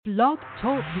Blog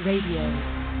Talk Radio.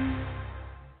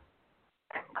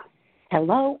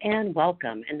 Hello and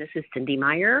welcome. And this is Cindy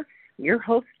Meyer, your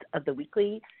host of the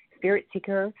weekly Spirit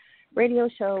Seeker radio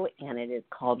show, and it is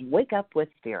called Wake Up with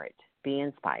Spirit, Be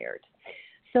Inspired.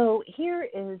 So here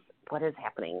is what is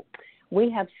happening. We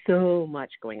have so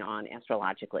much going on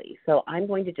astrologically. So I'm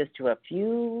going to just do a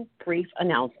few brief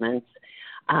announcements,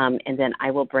 and then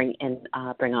I will bring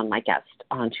on my guest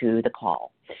onto the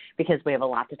call because we have a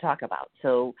lot to talk about.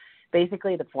 So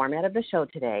basically the format of the show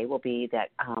today will be that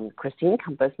Christine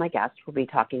Compass, my guest, will be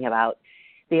talking about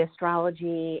the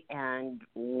astrology and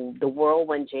the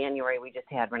whirlwind January we just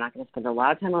had. We're not going to spend a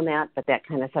lot of time on that, but that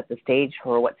kind of set the stage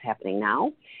for what's happening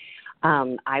now.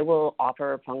 I will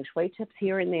offer Feng Shui tips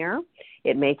here and there.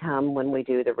 It may come when we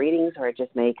do the readings, or it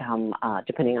just may come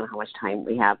depending on how much time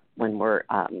we have when we're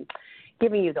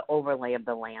giving you the overlay of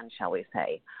the land, shall we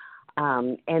say.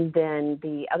 And then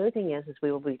the other thing is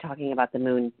we will be talking about the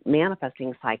moon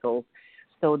manifesting cycles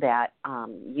so that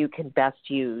you can best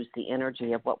use the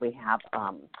energy of what we have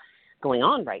going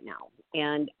on right now.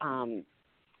 And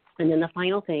then the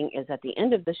final thing is at the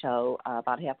end of the show,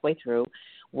 about halfway through,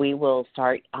 we will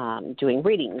start doing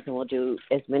readings, and we'll do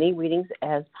as many readings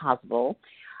as possible.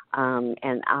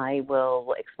 And I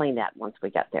will explain that once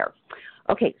we get there.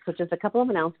 Okay, so just a couple of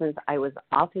announcements. I was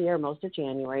off the air most of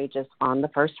January, just on the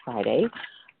first Friday,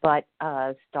 but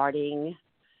starting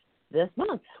this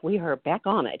month, we are back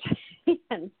on it.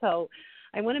 And so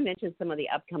I want to mention some of the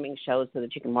upcoming shows so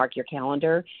that you can mark your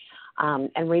calendar.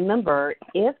 And remember,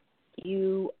 if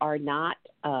you're not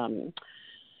on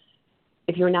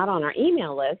our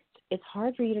email list, it's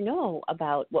hard for you to know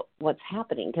about what's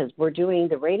happening because we're doing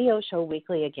the radio show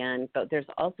weekly again, but there's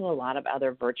also a lot of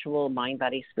other virtual mind,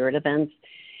 body, spirit events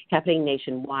happening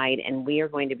nationwide, and we are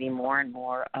going to be more and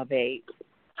more of a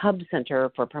hub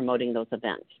center for promoting those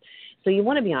events. So you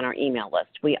want to be on our email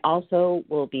list. We also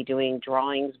will be doing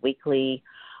drawings weekly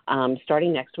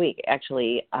starting next week,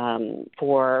 actually,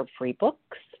 for free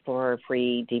books, for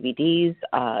free DVDs,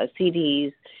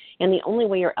 CDs, and the only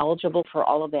way you're eligible for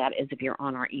all of that is if you're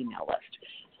on our email list.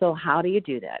 So how do you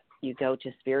do that? You go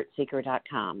to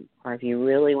spiritseeker.com, or if you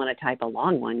really want to type a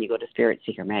long one, you go to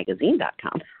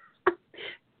spiritseekermagazine.com.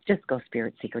 Just go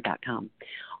spiritseeker.com.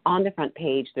 On the front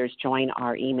page, there's join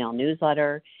our email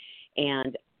newsletter,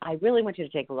 and I really want you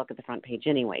to take a look at the front page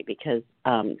anyway because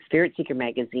Spirit Seeker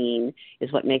Magazine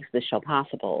is what makes this show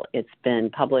possible. It's been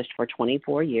published for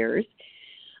 24 years.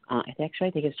 I think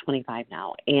it's 25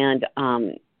 now.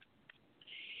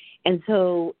 And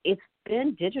so it's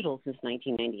been digital since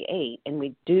 1998, and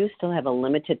we do still have a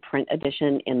limited print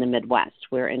edition in the Midwest.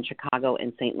 We're in Chicago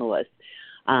and St. Louis.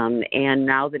 And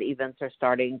now that events are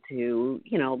starting to,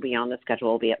 be on the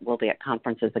schedule, we'll be at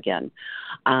conferences again.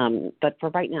 But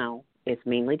for right now, it's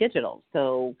mainly digital.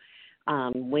 So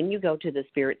when you go to the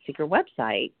Spirit Seeker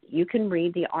website, you can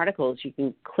read the articles. You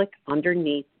can click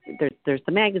underneath. There's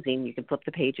the magazine. You can flip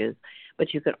the pages.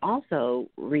 But you can also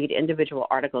read individual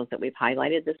articles that we've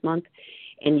highlighted this month,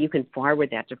 and you can forward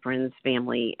that to friends,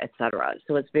 family, etc.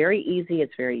 So it's very easy.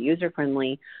 It's very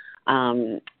user-friendly.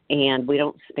 And we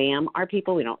don't spam our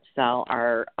people. We don't sell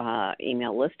our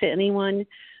email list to anyone.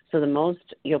 So the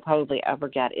most you'll probably ever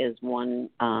get is one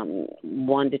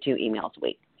to two emails a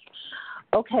week.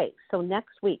 Okay, so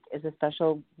next week is a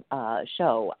special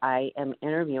show. I am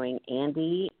interviewing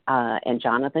Andy and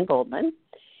Jonathan Goldman,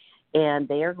 and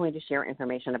they are going to share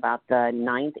information about the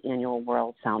 9th Annual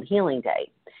World Sound Healing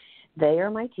Day. They are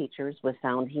my teachers with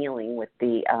sound healing with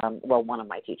the, one of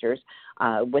my teachers,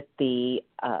 with the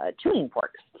tuning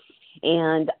forks.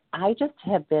 And I just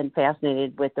have been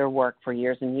fascinated with their work for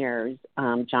years and years.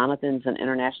 Jonathan's an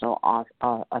international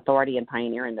authority and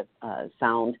pioneer in the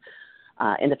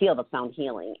in the field of sound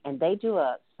healing, and they do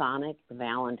a sonic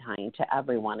Valentine to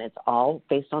everyone. It's all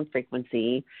based on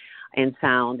frequency and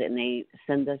sound, and they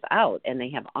send this out, and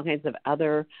they have all kinds of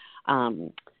other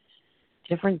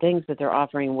different things that they're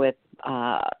offering with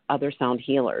other sound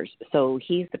healers. So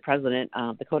he's the president,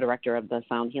 the co-director of the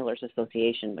Sound Healers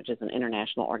Association, which is an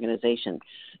international organization.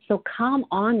 So come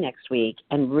on next week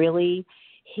and really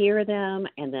hear them,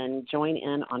 and then join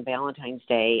in on Valentine's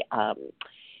Day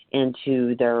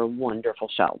into their wonderful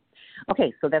show.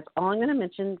 Okay, so that's all I'm going to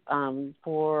mention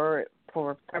for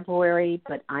February,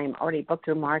 but I'm already booked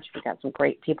through March. We've got some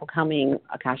great people coming,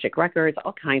 Akashic Records,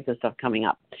 all kinds of stuff coming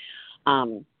up.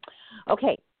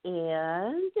 Okay,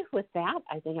 and with that,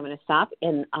 I think I'm going to stop.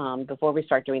 And before we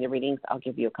start doing the readings, I'll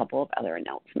give you a couple of other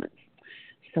announcements.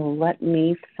 So let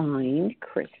me find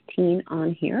Christine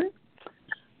on here.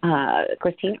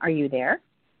 Christine, are you there?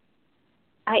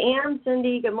 I am,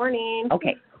 Cindy. Good morning.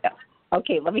 Okay.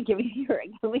 Okay, let me do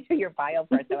your bio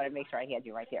first. I want to make sure I had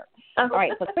you right there. All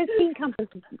right, so Christine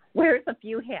wears a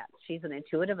few hats. She's an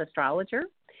intuitive astrologer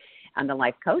and a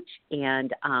life coach,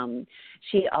 and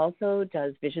she also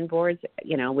does vision boards.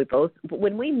 You know,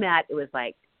 when we met, it was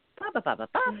like, and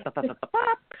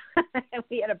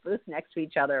we had a booth next to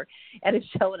each other at a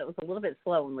show, and it was a little bit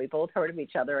slow, and we both heard of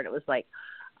each other, and it was like,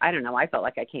 I don't know, I felt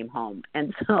like I came home.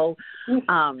 And so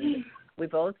we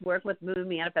both work with mood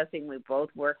manifesting. We both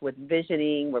work with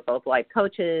visioning. We're both life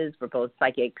coaches. We're both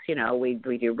psychics. You know, we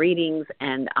do readings.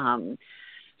 And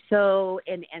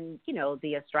you know,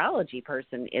 the astrology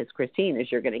person is Christine,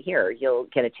 as you're going to hear. You'll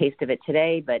get a taste of it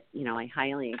today, but, you know, I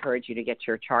highly encourage you to get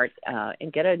your chart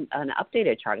and get an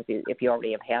updated chart if you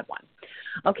already have had one.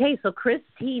 Okay, so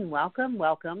Christine, welcome.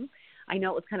 I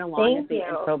know it was kind of long at the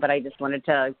intro, but I just wanted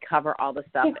to cover all the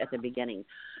stuff at the beginning.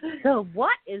 So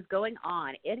what is going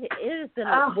on? It has been,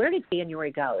 where did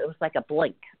January go? It was like a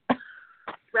blink.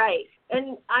 Right.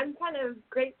 And I'm kind of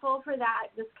grateful for that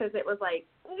just because it was like,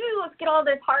 let's get all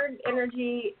this hard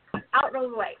energy out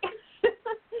of the way.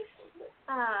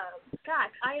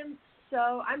 Gosh, I'm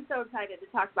so excited to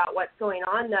talk about what's going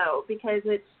on, though, because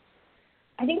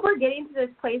I think we're getting to this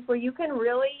place where you can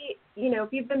really, you know,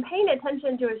 if you've been paying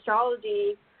attention to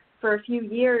astrology for a few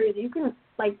years, you can,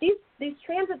 like, these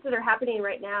transits that are happening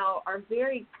right now are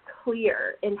very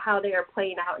clear in how they are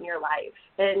playing out in your life.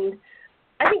 And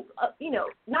I think, you know,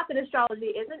 not that astrology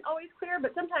isn't always clear,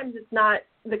 but sometimes it's not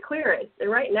the clearest. And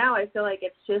right now I feel like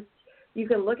it's just, you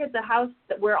can look at the house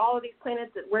where all of these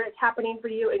planets, where it's happening for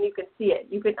you, and you can see it.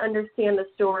 You can understand the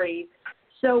story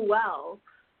so well.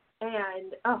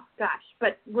 And, oh, gosh,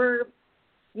 but we're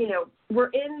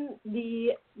in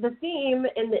the theme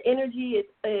and the energy,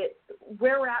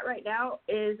 where we're at right now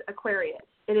is Aquarius.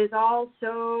 It is all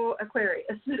so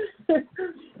Aquarius. And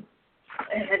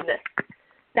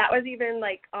that was even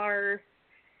like our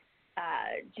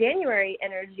January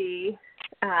energy.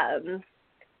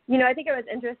 You know, I think it was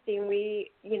interesting. We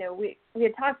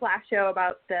had talked last show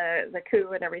about the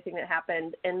coup and everything that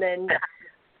happened, and then,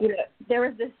 you know, there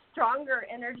was this stronger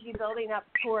energy building up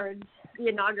towards the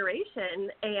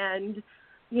inauguration, and,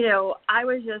 you know, I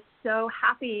was just so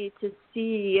happy to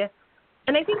see,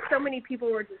 and I think so many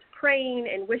people were just praying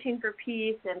and wishing for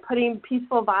peace and putting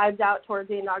peaceful vibes out towards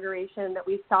the inauguration, that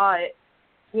we saw it,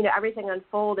 you know, everything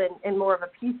unfold in more of a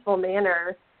peaceful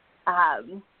manner.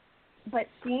 But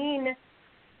seeing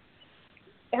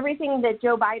everything that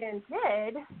Joe Biden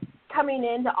did, coming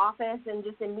into office and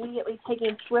just immediately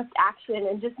taking swift action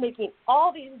and just making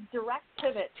all these direct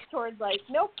pivots towards, like,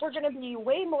 nope, we're going to be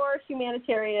way more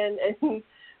humanitarian and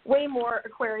way more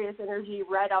Aquarius energy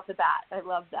right off the bat. I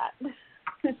love that.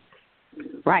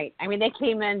 Right. I mean, they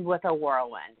came in with a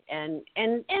whirlwind, and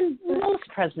most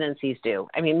presidencies do.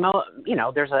 I mean, you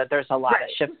know, there's a lot of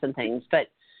shifts and things, but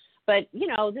you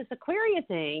know, this Aquarius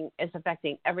thing is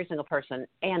affecting every single person,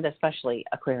 and especially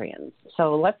Aquarians.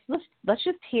 So let's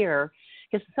just hear,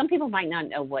 because some people might not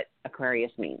know what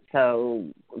Aquarius means. So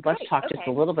let's talk just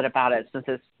a little bit about it, since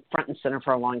it's front and center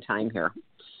for a long time here.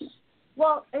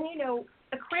 Well, and you know,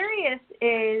 Aquarius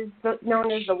is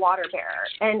known as the water bearer,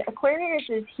 and Aquarius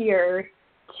is here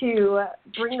to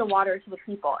bring the water to the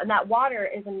people, and that water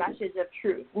is a message of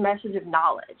truth, a message of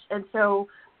knowledge. And so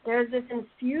there's this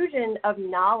infusion of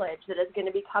knowledge that is going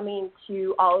to be coming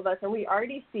to all of us, and we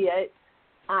already see it.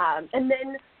 And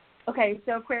then,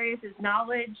 so Aquarius is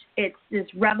knowledge. It's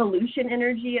this revolution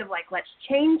energy of, like, let's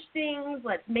change things,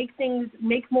 let's make things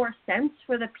make more sense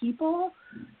for the people.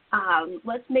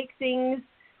 Let's make things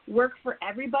work for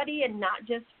everybody and not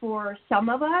just for some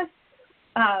of us.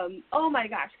 Oh my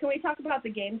gosh, can we talk about the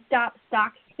GameStop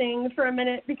stock thing for a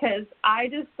minute? Because I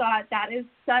just thought that is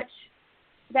such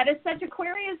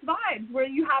Aquarius vibes, where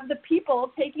you have the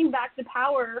people taking back the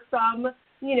power from,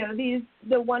 you know, the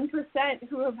 1%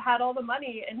 who have had all the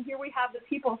money, and here we have the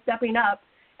people stepping up.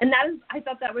 And I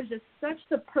thought that was just such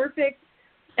the perfect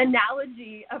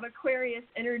analogy of Aquarius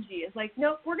energy. It's like,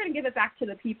 nope, we're going to give it back to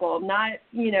the people, not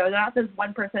this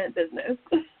 1% business.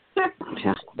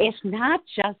 Yeah. It's not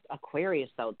just Aquarius,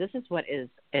 though. This is what is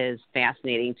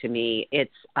fascinating to me.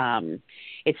 It's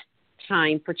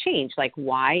time for change. Like,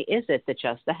 why is it that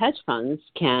just the hedge funds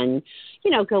can,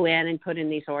 you know, go in and put in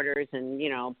these orders and, you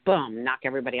know, boom, knock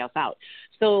everybody else out?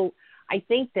 So I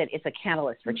think that it's a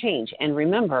catalyst for change. And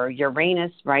remember,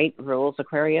 Uranus, right, rules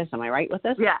Aquarius. Am I right with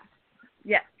this? Yeah.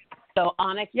 Yeah. So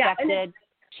unexpected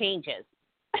changes.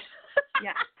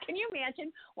 Yeah. Can you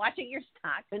imagine watching your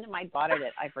stock? And I bought it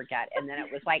at, I forget. And then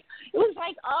it was like,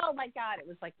 oh my God, it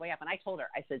was like way up. And I told her,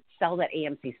 I said, sell that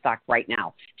AMC stock right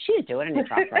now. She didn't do it, and it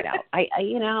dropped right out. I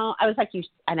was like,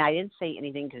 and I didn't say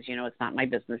anything because, it's not my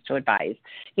business to advise.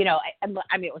 I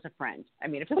mean, it was a friend. I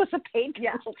mean, if it was a paid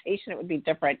consultation, it would be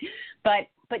different. But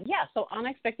yeah, so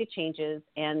unexpected changes,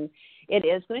 and it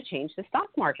is going to change the stock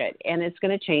market, and it's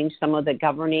going to change some of the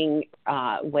governing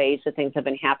ways that things have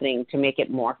been happening to make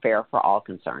it more fair for all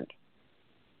concerned.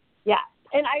 Yeah,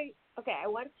 and I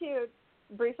want to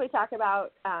briefly talk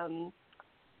about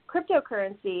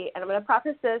cryptocurrency, and I'm going to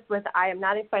preface this with I am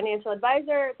not a financial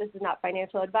advisor. This is not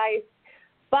financial advice,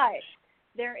 but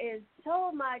there is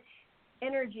so much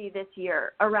energy this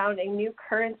year around a new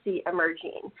currency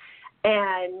emerging,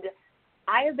 and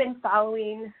I have been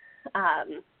following.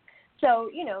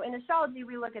 So, in astrology,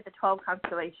 we look at the 12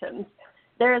 constellations.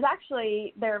 There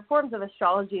are forms of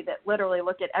astrology that literally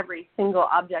look at every single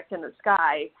object in the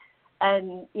sky,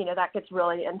 and, that gets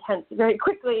really intense very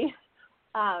quickly.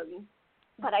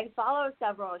 But I follow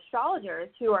several astrologers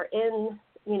who are in,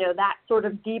 that sort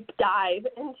of deep dive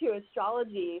into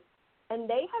astrology, and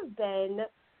they have been,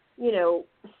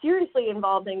 seriously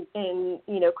involved in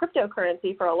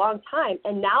cryptocurrency for a long time.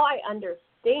 And now I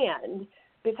understand,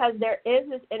 because there is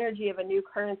this energy of a new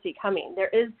currency coming. There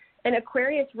is an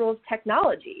Aquarius rules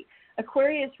technology.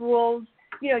 Aquarius rules,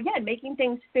 again, making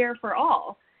things fair for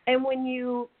all. And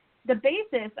the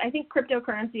basis, I think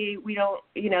cryptocurrency, we don't,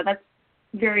 that's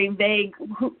very vague.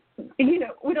 We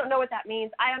don't know what that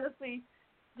means. I honestly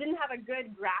didn't have a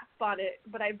good grasp on it,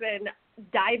 but I've been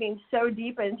diving so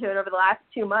deep into it over the last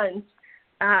 2 months.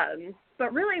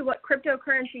 But really what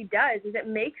cryptocurrency does is it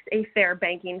makes a fair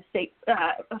banking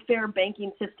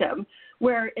system,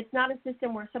 where it's not a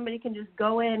system where somebody can just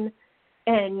go in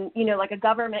and, like a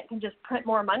government can just print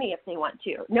more money if they want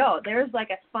to. No, there's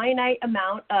like a finite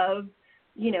amount of,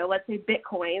 let's say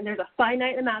Bitcoin. There's a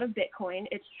finite amount of Bitcoin.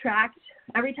 It's tracked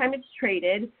every time it's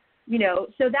traded,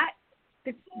 so that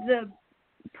the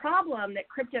problem that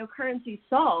cryptocurrency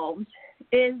solves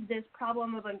is this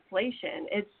problem of inflation.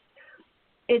 It's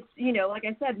like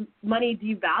I said, money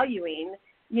devaluing.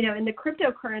 In the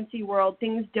cryptocurrency world,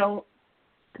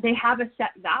 they have a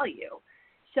set value.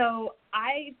 So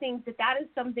I think that is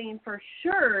something for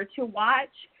sure to watch,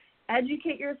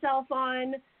 educate yourself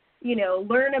on,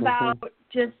 learn about,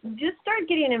 just start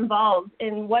getting involved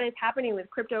in what is happening with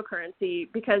cryptocurrency,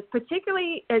 because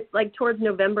particularly it's towards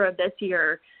November of this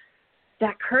year,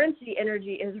 that currency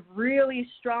energy is really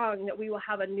strong, that we will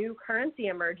have a new currency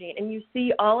emerging. And you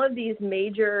see all of these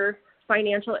major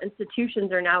financial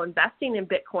institutions are now investing in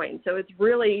Bitcoin. So it's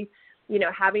really,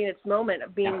 having its moment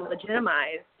of being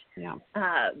legitimized. Yeah.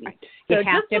 So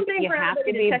just something for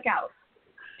everybody to check out.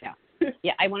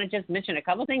 Yeah, I want to just mention a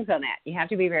couple things on that. You have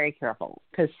to be very careful,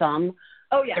 because some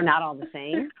are not all the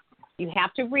same. You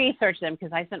have to research them,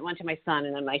 because I sent one to my son,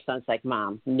 and then my son's like,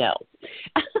 Mom, no.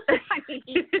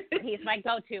 He's my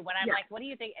go-to when I'm like, what do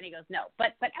you think? And he goes, no.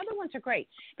 But other ones are great.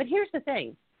 But here's the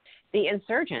thing. The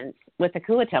insurgents with the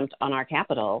coup attempt on our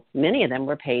capital, many of them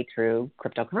were paid through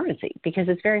cryptocurrency, because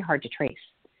it's very hard to trace.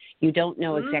 You don't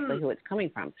know exactly who it's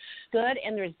coming from. Good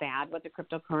and there's bad with the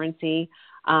cryptocurrency,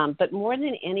 but more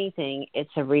than anything, it's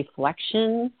a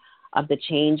reflection of the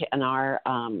change in our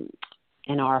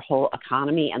whole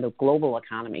economy and the global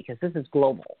economy, because this is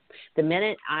global. The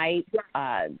minute I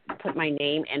put my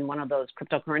name in one of those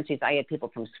cryptocurrencies, I had people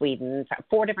from Sweden,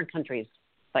 4 different countries,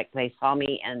 like they saw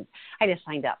me, and I just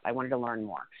signed up. I wanted to learn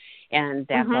more, and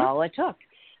that's all it took.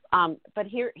 But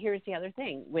here's the other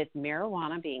thing. With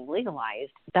marijuana being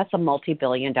legalized, that's a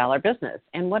multi-billion-dollar business.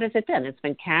 And what has it been? It's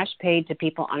been cash paid to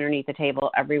people underneath the table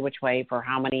every which way for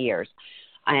how many years?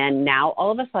 And now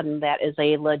all of a sudden that is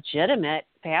a legitimate,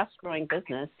 fast-growing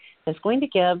business that's going to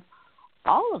give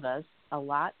all of us a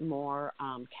lot more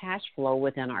cash flow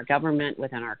within our government,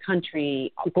 within our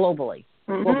country, globally.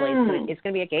 Globally, it's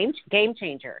going to be a game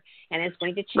changer, and it's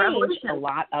going to change a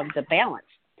lot of the balance.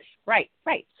 Right.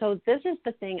 So this is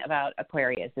the thing about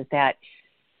Aquarius, is that,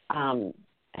 and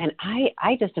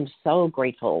I just am so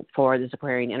grateful for this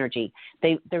Aquarian energy.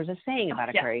 There's a saying about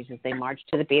Aquarius is they march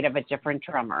to the beat of a different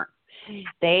drummer.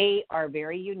 They are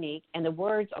very unique, and the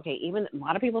words, even a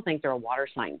lot of people think they're a water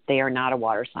sign. They are not a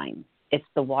water sign. It's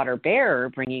the water bearer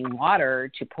bringing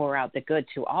water to pour out the good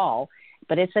to all,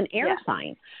 but it's an air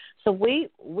sign. So we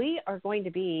are going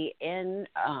to be in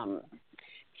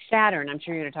Saturn. I'm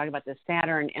sure you're going to talk about this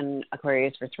Saturn in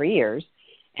Aquarius for 3 years.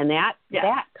 And that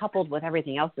coupled with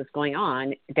everything else that's going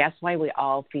on, that's why we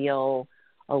all feel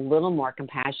a little more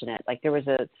compassionate. Like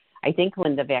I think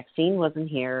when the vaccine wasn't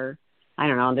here, I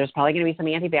don't know, there's probably going to be some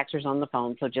anti-vaxxers on the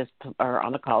phone, or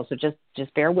on the call, so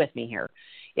just bear with me here.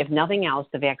 If nothing else,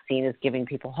 the vaccine is giving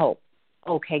people hope.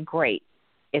 Okay, great.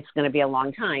 It's going to be a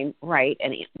long time, right?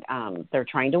 And they're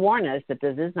trying to warn us that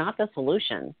this is not the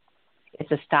solution.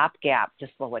 It's a stopgap to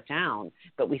slow it down,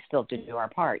 but we still have to do our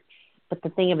part. But the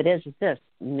thing of it is this.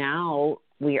 Now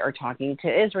we are talking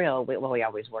to Israel. We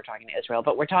always were talking to Israel,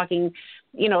 but we're talking,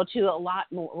 to a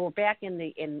lot more. We're back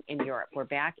in Europe. We're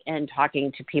back and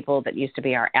talking to people that used to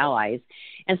be our allies.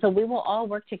 And so we will all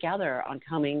work together on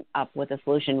coming up with a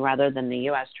solution rather than the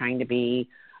U.S. trying to be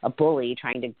a bully,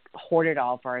 trying to hoard it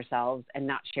all for ourselves and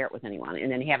not share it with anyone,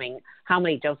 and then having how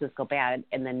many doses go bad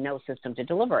and then no system to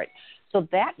deliver it. So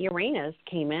that Uranus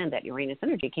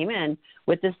energy came in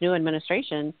with this new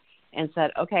administration and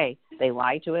said, okay, they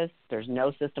lied to us. There's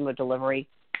no system of delivery.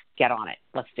 Get on it.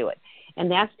 Let's do it. And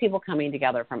that's people coming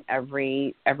together from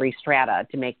every strata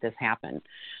to make this happen.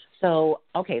 So,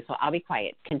 okay, so I'll be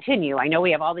quiet. Continue. I know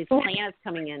we have all these planets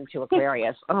coming into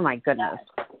Aquarius. Oh, my goodness.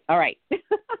 All right.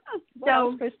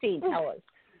 So, Christine, tell us.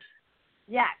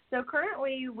 Yeah, so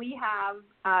currently we have,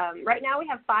 right now we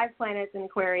have 5 planets in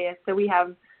Aquarius. So we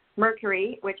have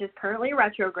Mercury, which is currently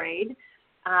retrograde.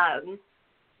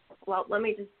 Well, let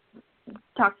me just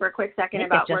talk for a quick second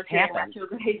about Mercury and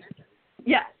retrograde.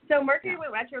 Yeah, so Mercury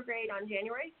went retrograde on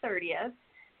January 30th,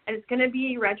 and it's going to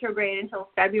be retrograde until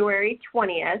February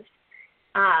 20th.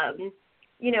 And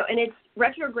it's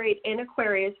retrograde in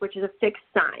Aquarius, which is a fixed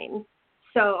sign.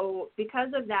 So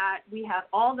because of that, we have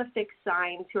all the fixed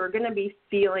signs who are going to be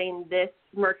feeling this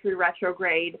Mercury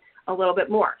retrograde a little bit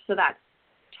more. So that's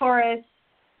Taurus,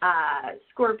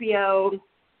 Scorpio,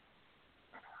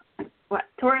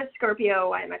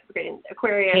 why am I forgetting?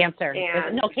 Aquarius. Cancer.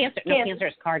 And Cancer. No, Cancer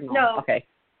is cardinal. No. Okay.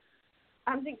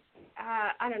 I'm thinking,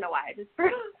 I don't know why. I just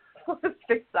forgot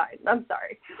fixed signs. I'm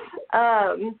sorry.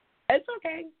 It's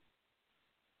okay.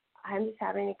 I'm just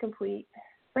having a complete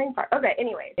brain fart. Okay,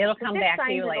 anyway. It'll come back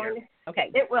to you later.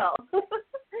 Okay. It will.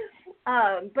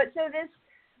 But so this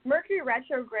Mercury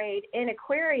retrograde in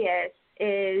Aquarius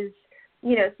is,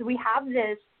 so we have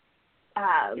this,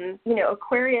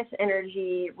 Aquarius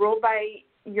energy ruled by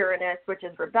Uranus, which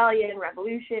is rebellion,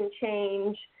 revolution,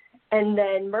 change, and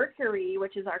then Mercury,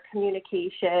 which is our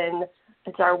communication.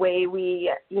 It's our way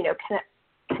we,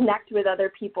 connect with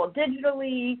other people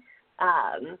digitally,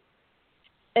 and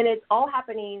it's all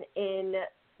happening in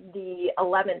the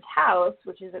 11th house,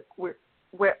 which is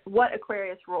what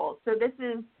Aquarius rules. So this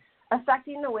is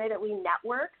affecting the way that we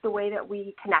network, the way that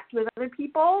we connect with other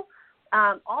people.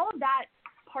 All of that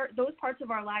those parts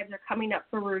of our lives are coming up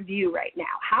for review right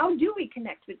now. How do we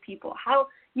connect with people? How,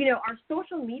 our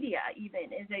social media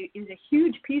even is a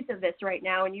huge piece of this right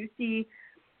now. And you see,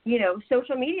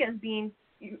 social media is being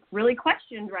really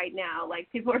questioned right now. Like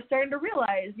people are starting to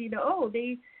realize,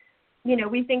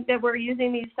 we think that we're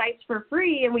using these sites for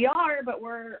free, and we are, but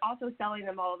we're also selling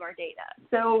them all of our data.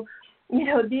 So,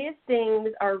 these things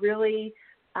are really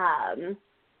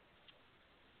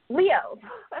Leo.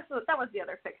 That was the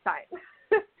other fixed sign.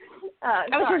 I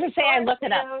was going to say I looked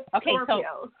it up. Okay,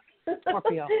 Scorpio. So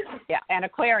Scorpio, yeah, and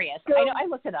Aquarius. So, I know I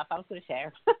looked it up. I was going to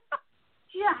share.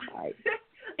 Yeah, right.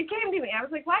 It came to me. I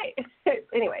was like, why?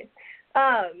 Anyways,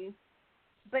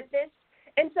 but this,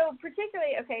 and so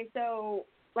particularly, okay, so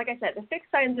like I said, the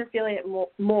fixed signs are feeling it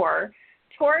more.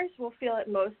 Taurus will feel it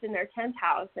most in their 10th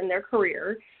house in their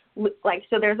career.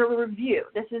 So there's a review.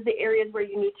 This is the areas where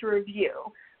you need to review.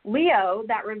 Leo,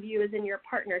 that review is in your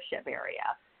partnership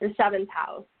area, the 7th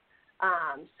house.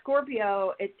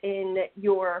 Scorpio, it's in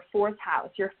your 4th house,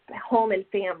 your home and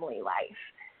family life.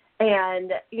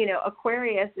 And,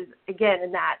 Aquarius is, again,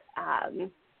 in that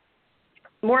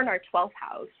more in our 12th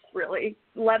house, really,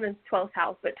 11th, 12th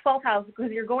house, but 12th house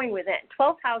because you're going within.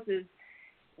 12th house is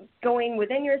going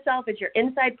within yourself. It's your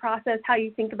inside process, how you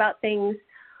think about things.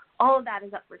 All of that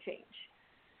is up for change.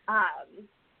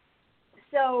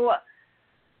 So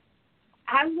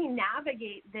as we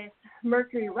navigate this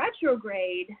Mercury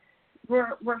retrograde,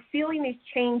 we're feeling these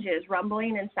changes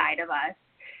rumbling inside of us.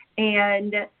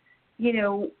 And,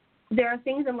 there are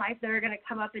things in life that are going to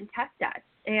come up and test us.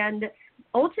 And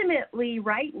ultimately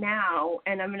right now,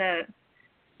 and I'm going to,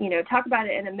 talk about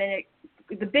it in a minute,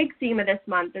 the big theme of this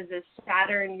month is this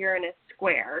Saturn-Uranus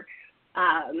square.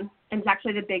 And it's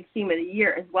actually the big theme of the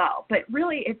year as well. But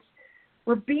really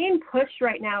we're being pushed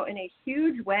right now in a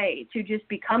huge way to just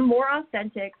become more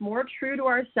authentic, more true to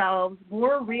ourselves,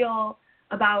 more real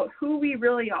about who we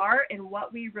really are and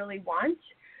what we really want.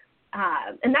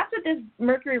 And that's what this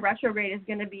Mercury retrograde is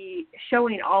going to be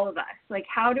showing all of us. Like,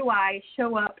 how do I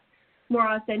show up more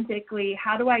authentically?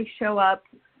 How do I show up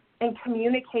and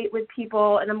communicate with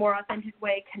people in a more authentic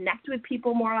way, connect with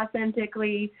people more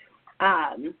authentically.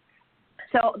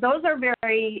 So those are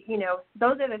very,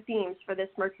 those are the themes for this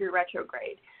Mercury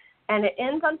retrograde. And it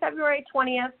ends on February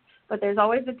 20th, but there's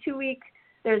always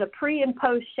there's a pre and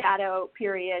post shadow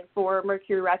period for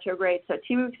Mercury retrograde. So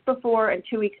 2 weeks before and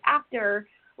 2 weeks after,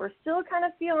 we're still kind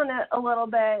of feeling it a little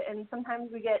bit. And sometimes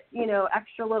we get,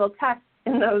 extra little tests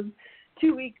in those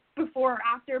 2 weeks before or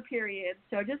after periods.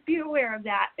 So just be aware of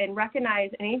that and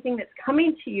recognize anything that's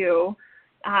coming to you.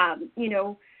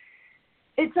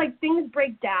 It's like things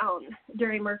break down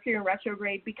during Mercury in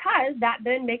retrograde because that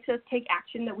then makes us take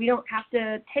action that we don't have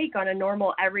to take on a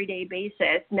normal everyday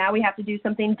basis. Now we have to do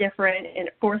something different, and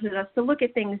it forces us to look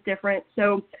at things different.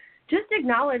 So just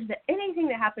acknowledge that anything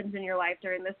that happens in your life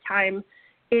during this time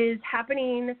is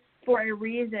happening for a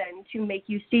reason to make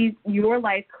you see your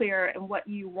life clearer and what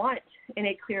you want in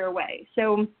a clearer way.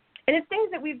 So, and it's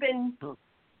things that we've been,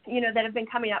 that have been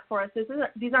coming up for us.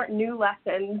 These aren't new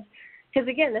lessons. Because,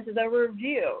 again, this is a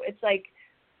review. It's like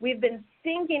we've been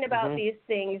thinking about these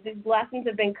things. These lessons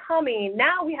have been coming.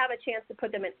 Now we have a chance to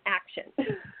put them in action.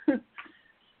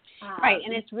 Right,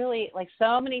 and it's really like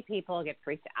so many people get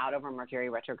freaked out over Mercury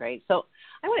retrograde. So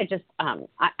I want to just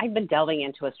I've been delving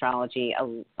into astrology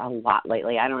a lot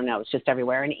lately. I don't know. It's just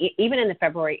everywhere. And even in the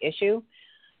February issue,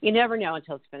 you never know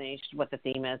until it's finished what the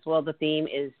theme is. Well, the theme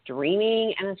is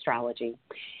dreaming and astrology.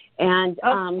 And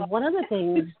one of the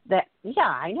things that,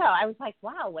 I know, I was like,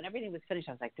 wow, when everything was finished,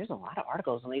 I was like, there's a lot of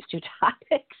articles on these two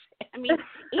topics. I mean,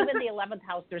 even the 11th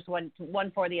house, there's one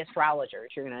for the astrologers.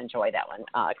 You're going to enjoy that one,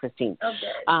 Christine.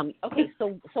 Okay,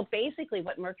 so basically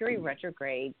what Mercury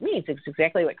retrograde means is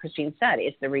exactly what Christine said.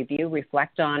 It's the review,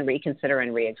 reflect on, reconsider,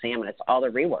 and re-examine. It's all the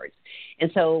rewords.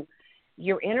 And so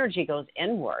your energy goes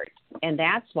inward, and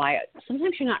that's why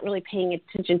sometimes you're not really paying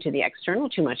attention to the external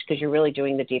too much because you're really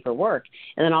doing the deeper work,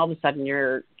 and then all of a sudden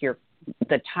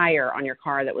the tire on your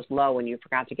car that was low and you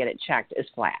forgot to get it checked is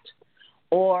flat,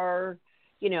 or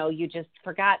you just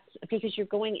forgot because you're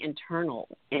going internal.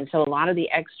 And so a lot of the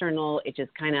external, it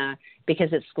just kind of, because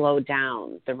it's slowed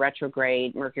down, the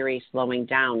retrograde Mercury slowing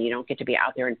down, you don't get to be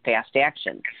out there in fast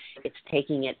action. It's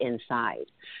taking it inside.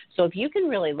 So if you can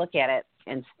really look at it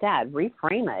instead,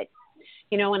 reframe it.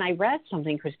 When I read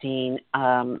something, Christine,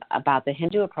 about the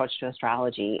Hindu approach to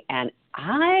astrology, and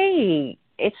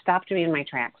it stopped me in my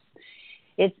tracks.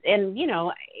 It's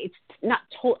not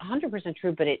 100%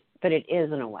 true, but it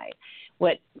is in a way.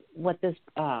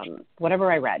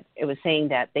 Whatever I read, it was saying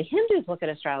that the Hindus look at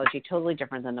astrology totally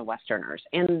different than the Westerners,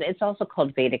 and it's also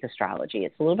called Vedic astrology.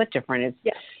 It's a little bit different.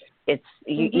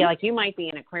 You might be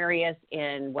an Aquarius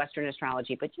in Western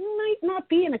astrology, but you might not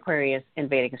be an Aquarius in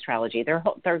Vedic astrology. Their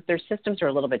systems are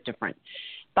a little bit different.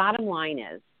 Bottom line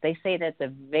is, they say that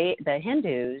the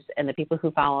Hindus and the people who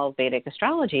follow Vedic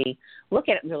astrology look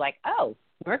at it and they're like, oh,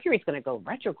 Mercury's going to go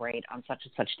retrograde on such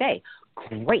and such day.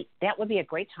 Great. That would be a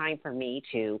great time for me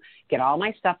to get all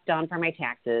my stuff done for my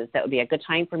taxes. That would be a good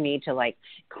time for me to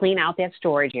clean out that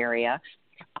storage area.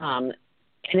 And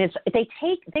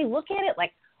they look at it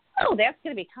like, oh, that's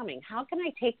going to be coming. How can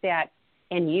I take that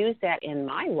and use that in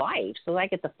my life so that I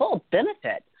get the full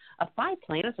benefit of 5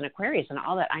 planets in Aquarius and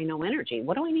all that I know energy?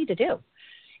 What do I need to do?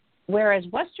 Whereas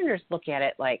Westerners look at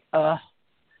it like,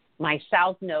 my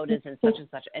south node is in such and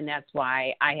such, and that's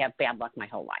why I have bad luck my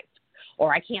whole life.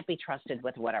 Or I can't be trusted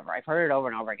with whatever. I've heard it over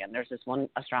and over again. There's this one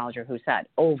astrologer who said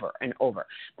over and over,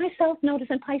 my south node is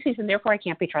in Pisces, and therefore I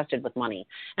can't be trusted with money.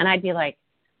 And I'd be like,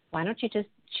 why don't you just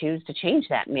choose to change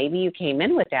that? Maybe you came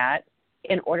in with that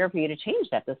in order for you to change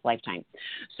that this lifetime.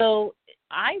 So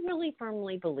I really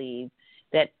firmly believe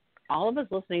that all of us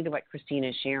listening to what Christine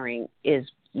is sharing is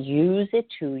use it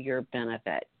to your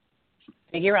benefit.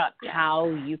 Figure out how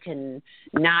you can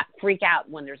not freak out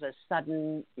when there's a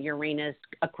sudden Uranus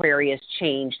Aquarius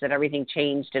change, that everything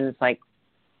changed and it's like,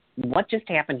 what just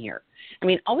happened here? I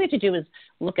mean, all we have to do is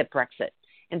look at Brexit.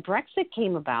 And Brexit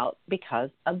came about because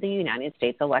of the United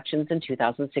States elections in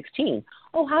 2016.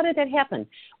 Oh, how did that happen?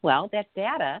 Well, that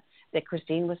data that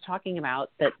Christine was talking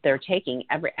about that they're taking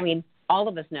all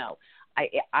of us know.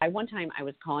 I one time I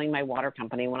was calling my water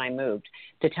company when I moved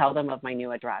to tell them of my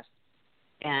new address.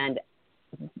 And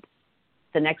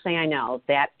the next thing I know,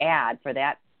 that ad for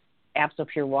that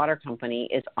Absol Water company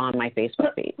is on my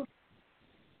Facebook feed.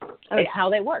 It's how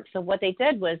they work. So what they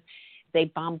did was they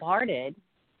bombarded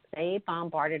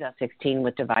us 16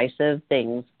 with divisive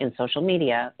things in social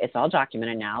media. It's all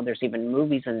documented now. There's even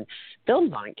movies and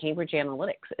films on it. Cambridge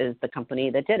Analytica is the company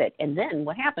that did it. And then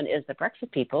what happened is the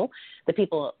Brexit people, the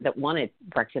people that wanted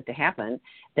Brexit to happen,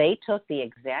 they took the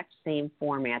exact same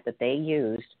format that they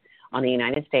used on the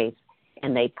United States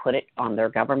and they put it on their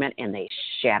government and they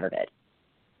shattered it.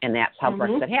 And that's how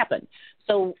Brexit happened.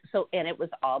 So, and it was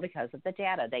all because of the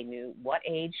data. They knew what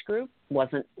age group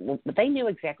they knew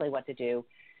exactly what to do,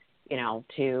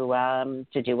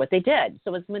 to do what they did.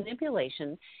 So it's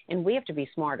manipulation, and we have to be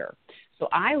smarter. So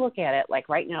I look at it like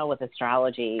right now with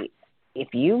astrology,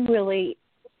 if you really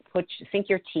sink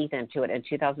your teeth into it in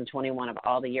 2021 of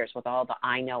all the years with all the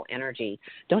I know energy,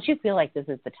 don't you feel like this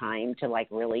is the time to like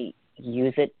really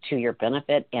use it to your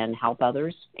benefit and help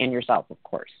others and yourself, of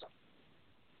course?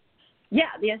 Yeah,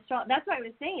 that's what I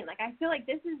was saying. Like, I feel like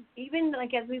this is even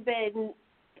like as we've been,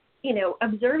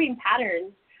 observing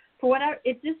patterns for whatever,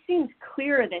 it just seems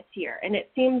clearer this year. And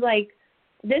it seems like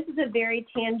this is a very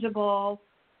tangible,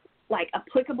 like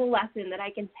applicable lesson that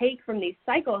I can take from these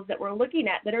cycles that we're looking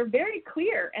at that are very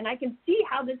clear. And I can see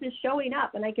how this is showing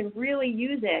up and I can really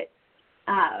use it.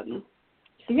 So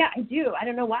yeah, I do. I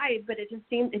don't know why, but it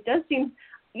does seem,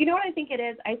 you know what I think it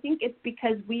is? I think it's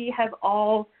because we have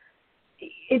all,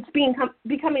 it's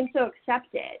becoming so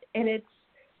accepted, and it's,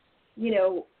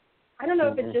 I don't know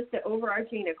if it's just the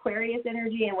overarching Aquarius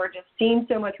energy, and we're just seeing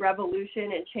so much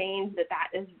revolution and change that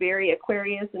is very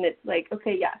Aquarius, and it's like,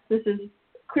 okay, yes, this is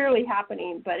clearly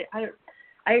happening, but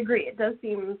I agree, it does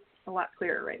seem a lot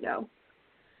clearer right now.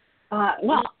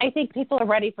 Well, I think people are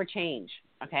ready for change.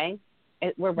 Okay,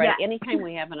 we're ready. Yeah. Anytime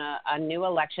we have a new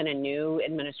election, a new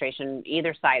administration,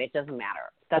 either side, it doesn't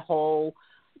matter.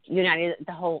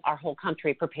 Our whole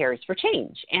country prepares for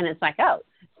change. And it's like, oh,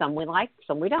 some we like,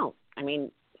 some we don't. I mean,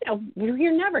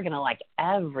 you're never going to like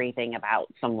everything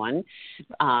about someone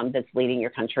that's leading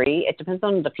your country. It depends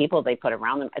on the people they put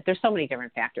around them. There's so many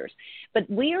different factors. But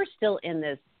we are still in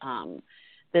this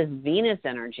Venus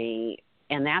energy,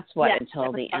 and that's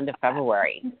until the end of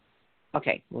February.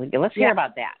 Okay, let's hear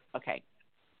about that. Okay.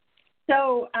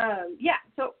 So,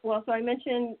 so I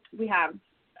mentioned we have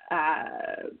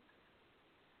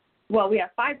we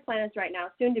have 5 planets right now,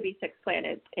 soon to be 6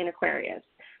 planets in Aquarius.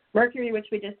 Mercury, which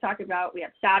we just talked about, we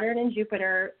have Saturn and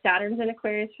Jupiter. Saturn's in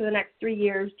Aquarius for the next 3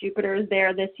 years. Jupiter is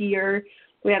there this year.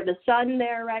 We have the Sun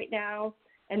there right now.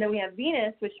 And then we have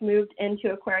Venus, which moved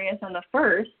into Aquarius on the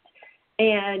 1st.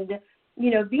 And,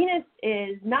 Venus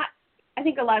is not, I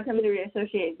think a lot of times we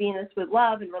associate Venus with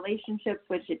love and relationships,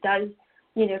 which it does,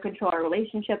 control our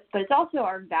relationships, but it's also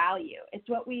our value. It's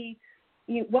what we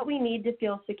need to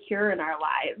feel secure in our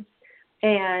lives.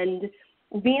 And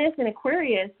Venus in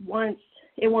Aquarius wants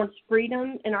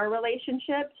freedom in our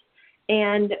relationships.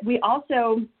 And we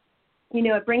also,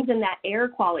 it brings in that air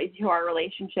quality to our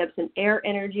relationships, and air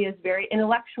energy is very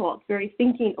intellectual. It's very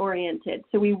thinking oriented.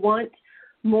 So we want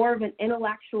more of an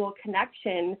intellectual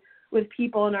connection with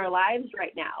people in our lives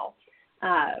right now.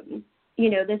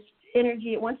 This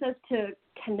energy, it wants us to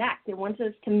connect. It wants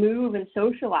us to move and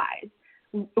socialize.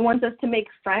 It wants us to make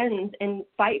friends and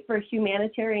fight for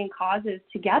humanitarian causes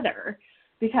together,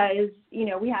 because,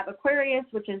 we have Aquarius,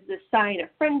 which is the sign of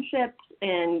friendships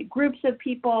and groups of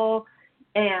people,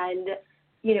 and,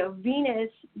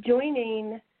 Venus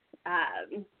joining,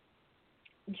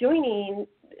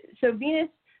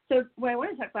 so what I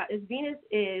want to talk about is Venus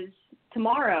is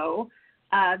tomorrow,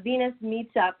 Venus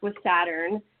meets up with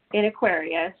Saturn in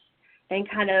Aquarius, and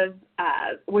kind of,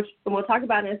 which we'll talk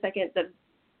about in a second, the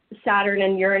Saturn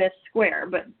and Uranus square,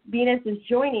 but Venus is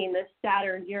joining this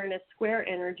Saturn-Uranus square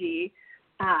energy.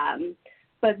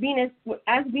 But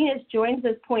as Venus joins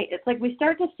this point, it's like we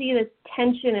start to see this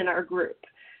tension in our group.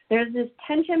 There's this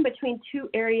tension between 2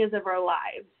 areas of our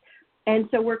lives. And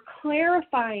so we're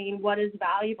clarifying what is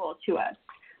valuable to us.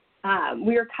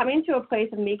 We are coming to a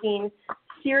place of making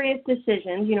serious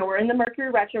decisions. We're in the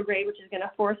Mercury retrograde, which is going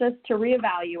to force us to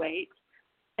reevaluate.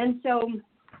 And so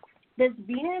this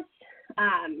Venus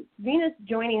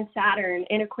joining Saturn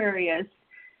in Aquarius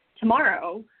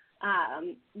tomorrow,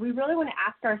 we really want to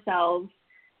ask ourselves,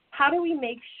 how do we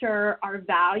make sure our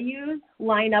values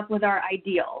line up with our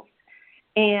ideals?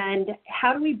 And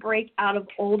how do we break out of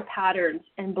old patterns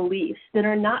and beliefs that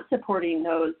are not supporting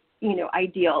those,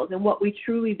 ideals and what we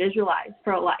truly visualize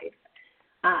for a life?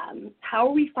 How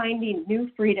are we finding new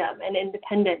freedom and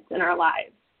independence in our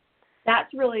lives?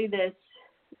 That's really this,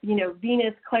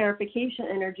 Venus clarification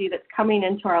energy that's coming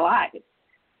into our lives.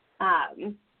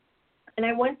 And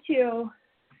I want to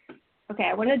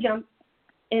jump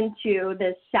into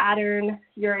this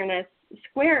Saturn-Uranus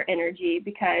square energy,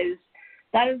 because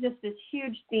that is just this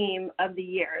huge theme of the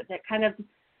year that kind of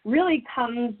really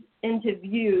comes into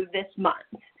view this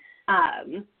month.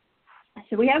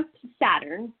 So we have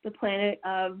Saturn, the planet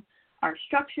of our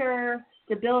structure,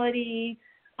 stability,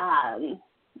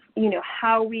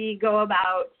 how we go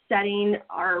about setting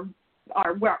our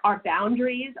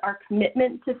boundaries, our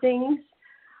commitment to things.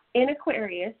 in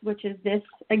Aquarius, which is this,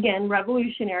 again,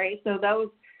 revolutionary. So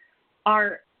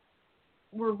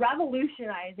we're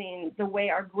revolutionizing the way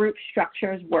our group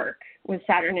structures work with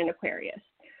Saturn in Aquarius.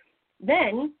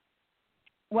 Then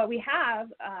what we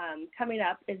have coming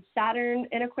up is Saturn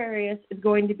in Aquarius is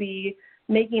going to be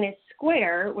making a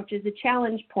square, which is a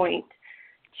challenge point,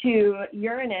 to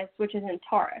Uranus, which is in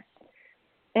Taurus.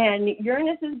 And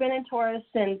Uranus has been in Taurus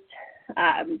since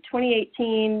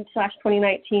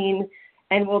 2018/2019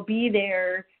 and will be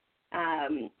there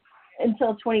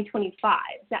until 2025.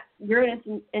 That Uranus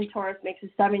in Taurus makes a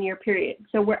 7-year period.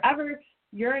 So wherever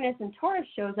Uranus in Taurus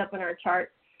shows up in our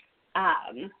chart,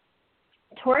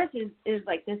 Taurus is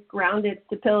like this grounded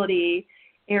stability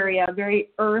area, very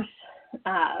earth,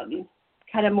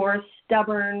 kind of more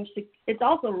stubborn. It's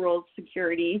also rules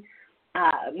security.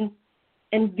 And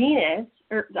Uranus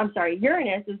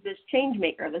is this change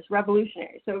maker, this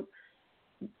revolutionary. So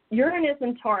Uranus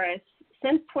and Taurus,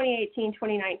 since 2018,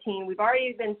 2019, we've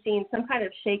already been seeing some kind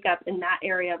of shakeup in that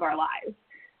area of our lives.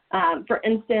 For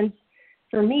instance,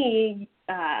 for me,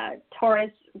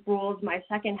 Taurus rules my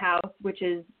second house, which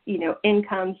is,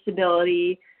 income,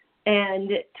 stability. And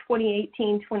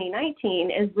 2018,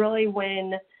 2019 is really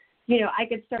when, I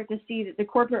could start to see that the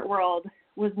corporate world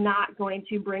was not going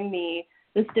to bring me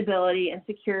the stability and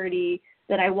security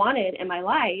that I wanted in my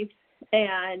life.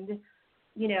 And,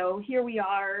 here we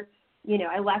are,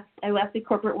 I left the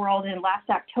corporate world in last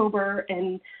October.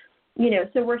 And,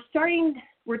 so we're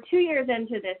 2 years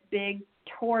into this big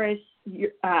Taurus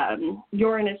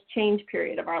Uranus change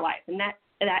period of our life in that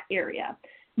area.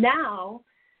 Now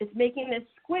it's making this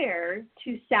square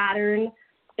to Saturn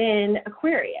in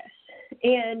Aquarius.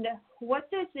 And what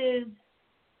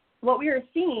we are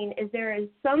seeing is there is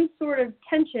some sort of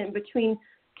tension between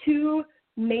two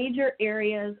major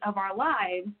areas of our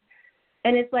lives.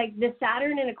 And it's like the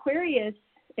Saturn and Aquarius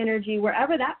energy,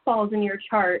 wherever that falls in your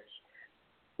chart,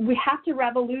 we have to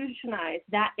revolutionize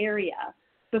that area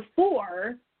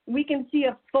before we can see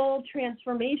a full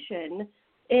transformation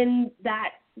in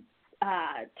that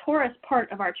Taurus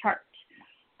part of our chart.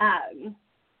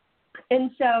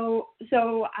 And so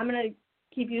I'm going to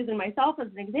keep using myself as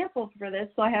an example for this.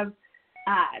 So I have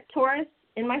Taurus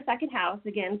in my second house,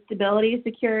 again, stability,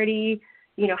 security,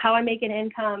 how I make an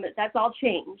income, that's all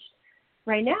changed.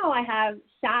 Right now I have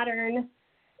Saturn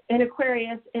in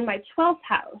Aquarius in my 12th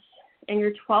house, and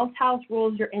your 12th house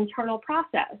rules your internal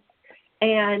process.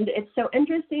 And it's so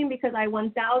interesting because I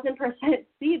 1,000%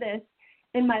 see this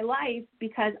in my life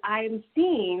because I'm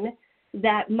seeing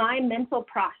that my mental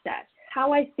process,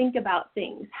 how I think about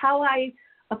things, how I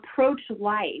approach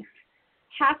life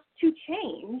has to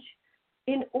change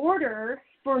in order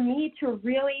for me to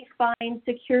really find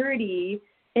security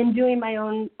in doing my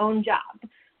own job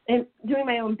and doing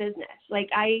my own business. Like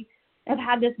I have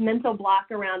had this mental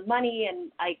block around money,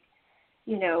 and I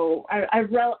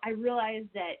realized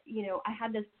that, I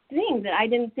had this thing that I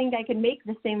didn't think I could make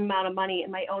the same amount of money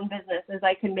in my own business as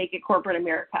I can make in corporate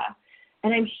America.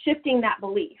 And I'm shifting that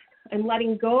belief. I'm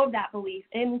letting go of that belief.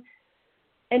 And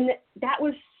that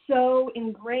was so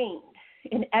ingrained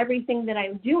in everything that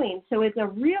I'm doing. So it's a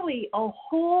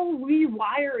whole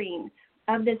rewiring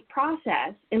of this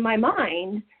process in my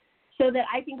mind so that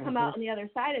I can come out on the other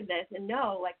side of this and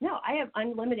know, no, I have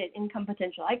unlimited income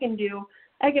potential. I can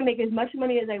make as much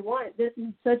money as I want. This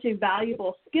is such a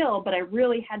valuable skill, but I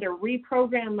really had to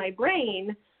reprogram my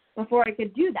brain before I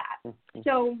could do that.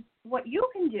 So what you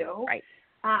can do, right.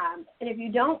 And if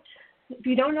you don't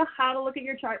know how to look at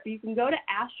your chart, you can go to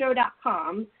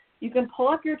astro.com. You can pull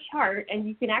up your chart, and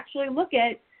you can actually look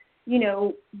at,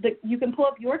 you can pull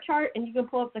up your chart, and you can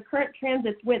pull up the current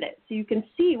transits with it. So you can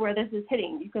see where this is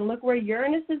hitting. You can look where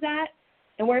Uranus is at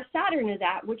and where Saturn is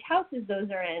at, which houses those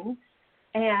are in.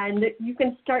 And you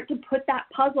can start to put that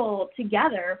puzzle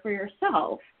together for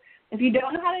yourself. If you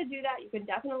don't know how to do that, you can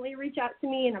definitely reach out to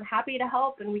me, and I'm happy to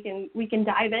help, and we can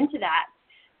dive into that.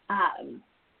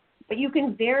 But you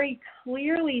can very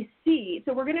clearly see.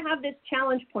 So we're going to have this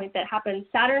challenge point that happens,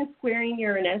 Saturn squaring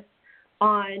Uranus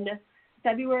on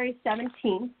February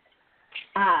 17th,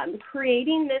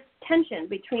 creating this tension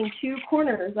between two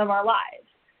corners of our lives.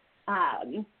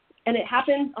 And it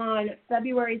happens on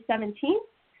February 17th.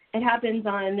 It happens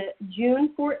on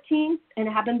June 14th, and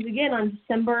it happens again on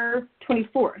December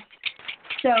 24th.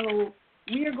 So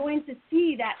we are going to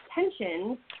see that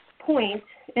tension point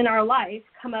in our life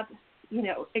come up,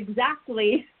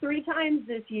 exactly 3 times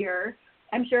this year.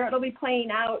 I'm sure it'll be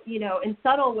playing out, in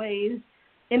subtle ways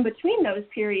in between those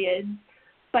periods,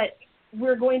 but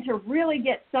we're going to really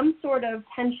get some sort of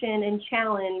tension and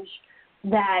challenge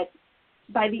that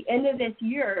by the end of this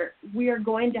year, we are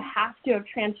going to have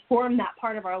transformed that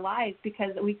part of our lives,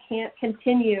 because we can't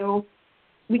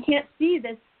see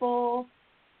this full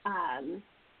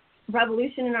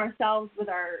revolution in ourselves with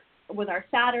our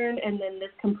Saturn, and then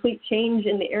this complete change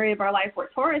in the area of our life where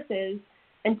Taurus is,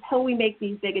 until we make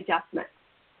these big adjustments.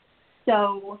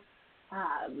 So,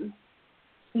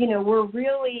 we're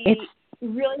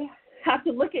really have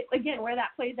to look at, again, where that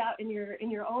plays out in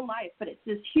your own life. But it's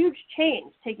this huge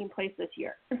change taking place this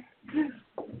year.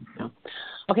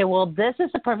 Okay, well, this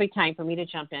is the perfect time for me to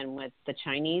jump in with the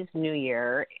Chinese New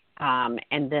Year,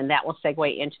 and then that will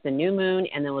segue into the new moon,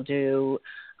 and then we'll do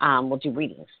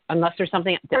readings. Unless there's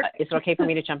something, is it okay for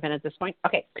me to jump in at this point?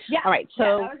 Okay. Yeah. All right.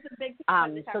 So, that was a big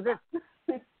so this.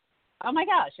 Oh my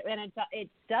gosh, and it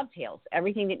dovetails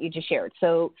everything that you just shared.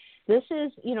 So this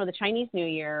is, the Chinese New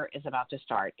Year is about to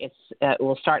start. it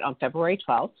will start on February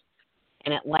 12th,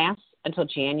 and it lasts until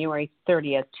January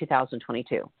 30th,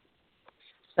 2022.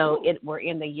 So we're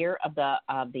in the year of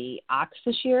the ox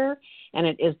this year, and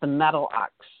it is the metal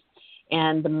ox.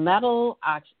 And the metal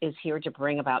ox is here to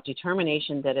bring about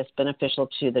determination that is beneficial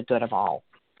to the good of all.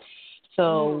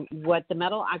 So what the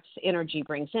metal ox energy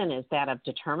brings in is that of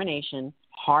determination,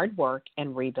 hard work,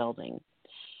 and rebuilding.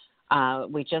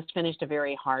 We just finished a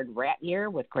very hard rat year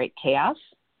with great chaos.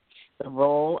 The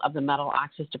role of the metal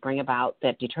ox is to bring about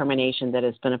that determination that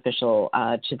is beneficial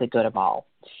to the good of all.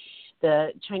 The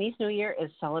Chinese New Year is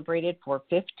celebrated for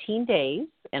 15 days,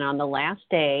 and on the last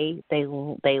day, they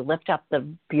lift up the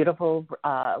beautiful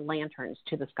lanterns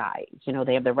to the skies.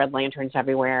 They have the red lanterns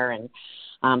everywhere, and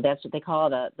that's what they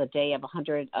call it, the day of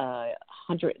 100.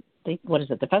 What is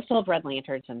it? The Festival of Red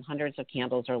Lanterns, and hundreds of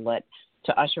candles are lit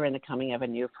to usher in the coming of a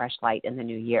new fresh light in the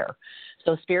new year.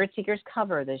 So Spirit Seekers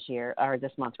cover this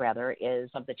month is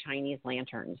of the Chinese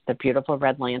lanterns, the beautiful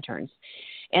red lanterns,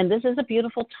 and this is a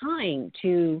beautiful time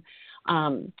to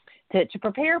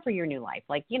prepare for your new life.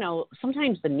 Like,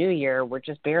 sometimes the new year, we're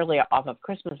just barely off of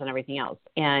Christmas and everything else.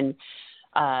 And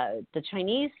the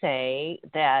Chinese say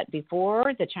that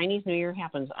before the Chinese New Year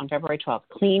happens on February 12th,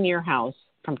 clean your house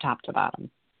from top to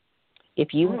bottom. If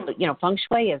Feng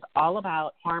Shui is all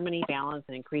about harmony, balance,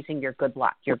 and increasing your good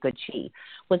luck, your good qi.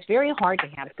 Well, it's very hard to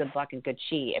have good luck and good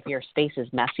qi if your space is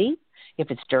messy,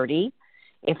 if it's dirty,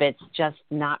 if it's just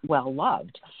not well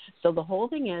loved. So the whole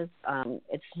thing is,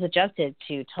 it's suggested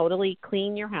to totally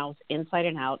clean your house inside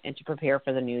and out and to prepare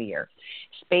for the new year.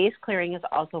 Space clearing is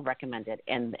also recommended.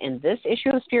 And in this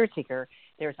issue of Spirit Seeker,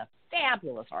 there's a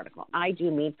fabulous article. I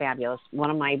do mean fabulous. One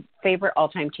of my favorite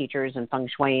all-time teachers in Feng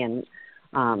Shui and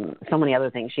so many other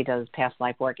things. She does past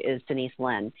life work, is Denise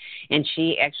Lin. And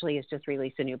she actually has just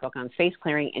released a new book on space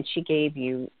clearing, and she gave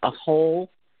you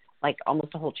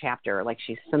almost a whole chapter. Like,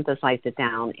 she synthesized it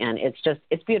down, and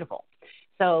it's beautiful.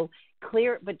 So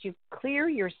you clear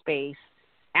your space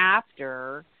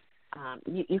after.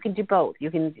 You can do both. You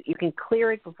can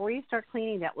clear it before you start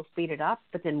cleaning. That will speed it up.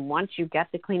 But then once you get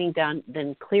the cleaning done,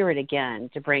 then clear it again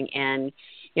to bring in,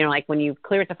 like when you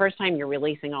clear it the first time, you're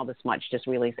releasing all the smudge. Just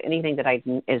release anything that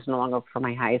is no longer for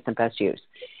my highest and best use.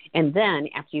 And then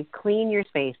after you clean your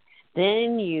space,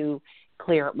 then you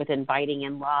clear it with inviting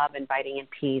in love, inviting in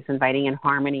peace, inviting in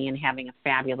harmony, and having a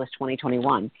fabulous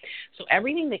 2021. So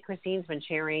everything that Christine's been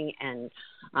sharing and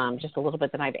just a little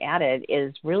bit that I've added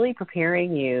is really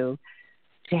preparing you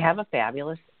to have a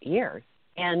fabulous year.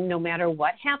 And no matter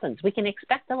what happens, we can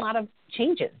expect a lot of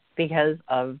changes because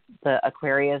of the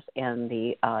Aquarius and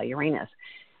the Uranus.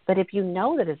 But if you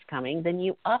know that it's coming, then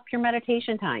you up your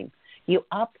meditation time. You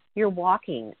up your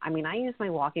walking. I mean, I use my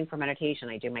walking for meditation.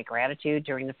 I do my gratitude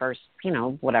during the first,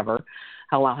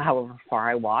 however far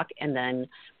I walk. And then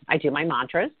I do my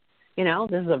mantras.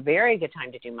 This is a very good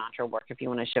time to do mantra work if you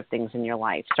want to shift things in your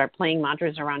life. Start playing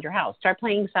mantras around your house. Start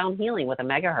playing sound healing with a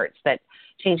megahertz that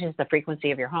changes the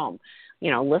frequency of your home.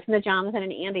 Listen to Jonathan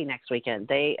and Andy next weekend.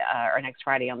 Or next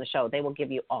Friday on the show. They will give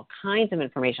you all kinds of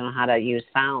information on how to use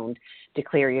sound to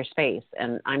clear your space.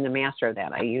 And I'm the master of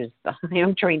that. I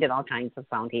am trained in all kinds of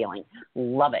sound healing.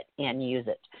 Love it and use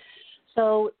it.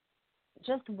 So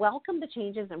just welcome the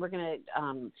changes, and we're going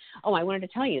to I wanted to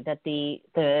tell you that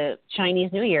the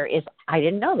Chinese New Year is, I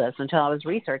didn't know this until I was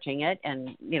researching it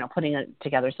and, putting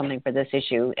together something for this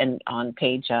issue. And on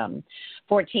page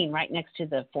 14, right next to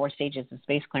the 4 stages of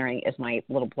space clearing, is my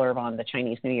little blurb on the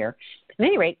Chinese New Year. At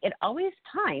any rate, it always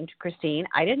timed, Christine,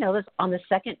 I didn't know this, on the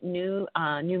second new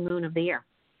moon of the year.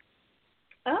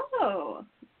 Oh,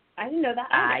 I didn't know that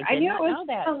either. I did not know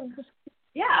that.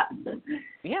 Yeah.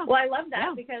 Well, I love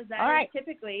that because that is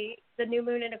typically the new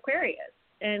moon in Aquarius.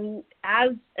 And as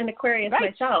an Aquarius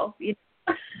myself,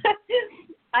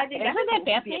 I think isn't that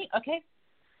fascinating? Okay.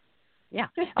 Yeah.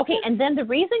 Okay. And then the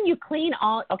reason you clean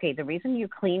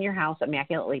your house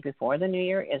immaculately before the New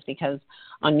Year is because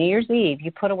on New Year's Eve,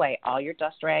 you put away all your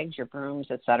dust rags, your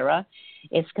brooms, etc.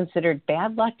 It's considered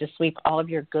bad luck to sweep all of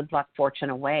your good luck fortune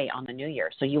away on the New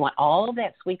Year. So you want all of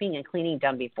that sweeping and cleaning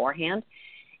done beforehand.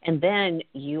 And then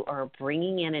you are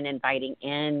bringing in and inviting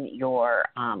in your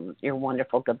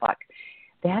wonderful good luck.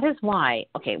 That is why,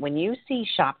 when you see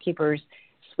shopkeepers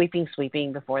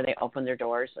sweeping before they open their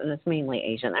doors, and it's mainly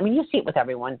Asian. I mean, you see it with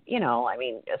everyone,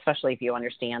 especially if you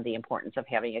understand the importance of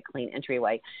having a clean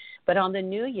entryway. But on the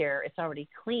New Year, it's already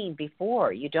clean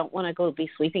before. You don't want to go be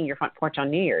sweeping your front porch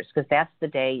on New Year's because that's the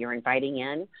day you're inviting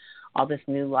in all this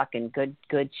new luck and good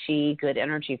chi, good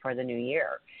energy for the new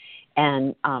year.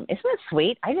 And isn't it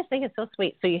sweet? I just think it's so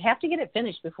sweet. So you have to get it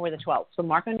finished before the 12th. So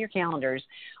mark on your calendars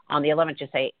on the 11th,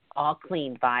 just say all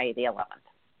clean by the 11th.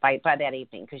 By that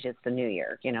evening, because it's the New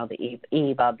Year, the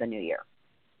eve of the New Year.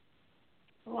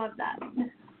 Love that.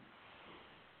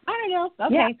 I don't know.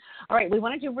 Okay. Yeah. All right. We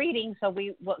want to do reading. So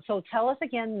tell us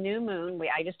again, new moon.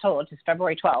 I just told it's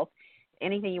February 12th.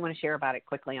 Anything you want to share about it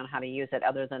quickly on how to use it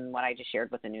other than what I just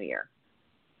shared with the New Year?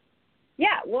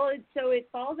 Yeah. Well, it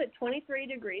falls at 23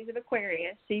 degrees of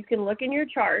Aquarius. So you can look in your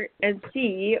chart and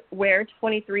see where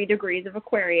 23 degrees of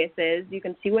Aquarius is. You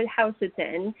can see what house it's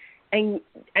in. And,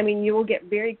 I mean, you will get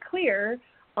very clear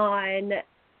on,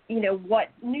 what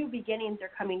new beginnings are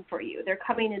coming for you. They're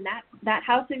coming in that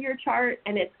house of your chart,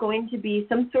 and it's going to be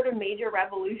some sort of major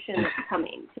revolution that's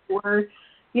coming. We're,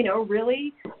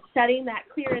 really setting that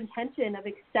clear intention of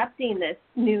accepting this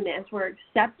newness. We're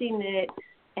accepting it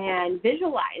and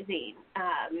visualizing,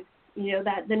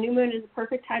 that the new moon is the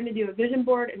perfect time to do a vision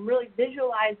board and really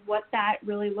visualize what that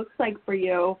really looks like for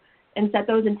you and set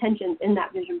those intentions in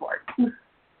that vision board.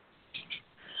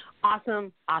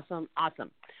 Awesome.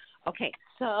 Okay,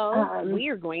 so we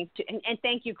are going to, and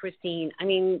thank you, Christine. I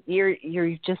mean, you're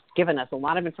just given us a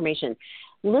lot of information.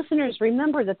 Listeners,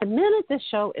 remember that the minute this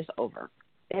show is over,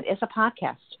 it is a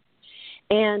podcast.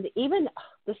 And even,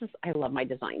 I love my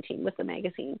design team with the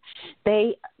magazine.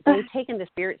 They've taken the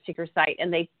Spirit Seeker site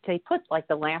and they put like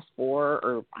the last 4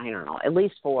 or I don't know, at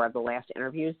least 4 of the last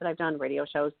interviews that I've done, radio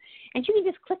shows, and you can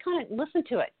just click on it and listen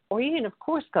to it. Or you can, of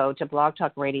course, go to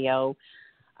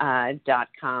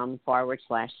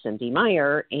blogtalkradio.com/Cindy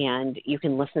Meyer, and you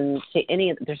can listen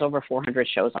to there's over 400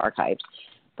 shows archived.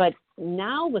 But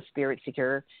now with Spirit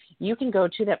Seeker, you can go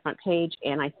to that front page,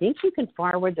 and I think you can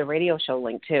forward the radio show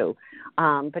link too.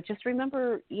 But just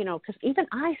remember, because even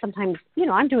I sometimes,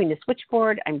 I'm doing the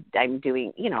switchboard. I'm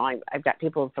doing, I've got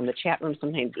people from the chat room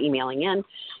sometimes emailing in.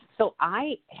 So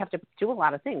I have to do a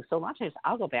lot of things. So a lot of times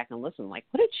I'll go back and listen, like,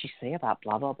 what did she say about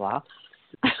blah, blah, blah?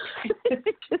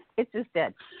 It just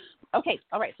did. Okay,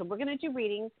 all right, so we're going to do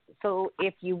readings. So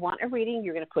if you want a reading,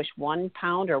 you're going to push 1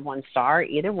 pound or 1 star,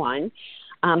 either one.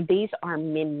 These are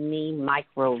mini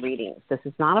micro readings. This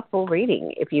is not a full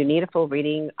reading. If you need a full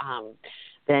reading,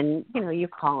 then, you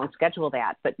call and schedule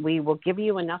that. But we will give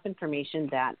you enough information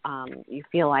that you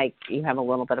feel like you have a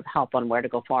little bit of help on where to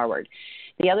go forward.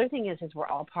 The other thing is we're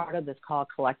all part of this call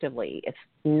collectively. It's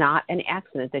not an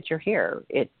accident that you're here.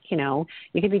 You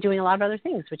could be doing a lot of other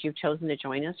things, but you've chosen to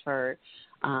join us for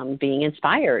being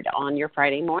inspired on your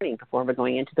Friday morning before we're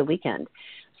going into the weekend.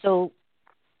 So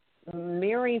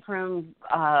Mary from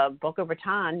Boca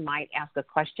Raton might ask a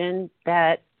question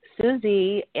that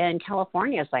Susie in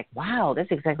California is like, wow,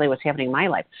 that's exactly what's happening in my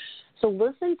life. So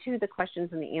listen to the questions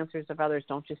and the answers of others.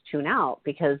 Don't just tune out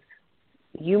because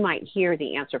you might hear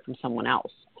the answer from someone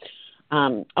else.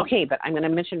 Okay, but I'm going to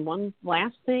mention one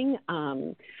last thing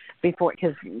before,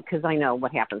 because I know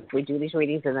what happens. We do these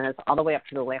readings, and then it's all the way up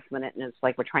to the last minute, and it's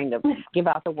like we're trying to give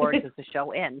out the words as the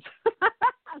show ends.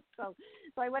 So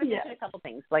I want to mention a couple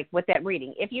things, like with that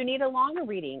reading. If you need a longer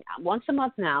reading, once a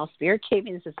month now, Spirit gave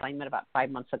me this assignment about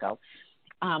 5 months ago.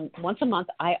 Once a month,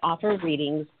 I offer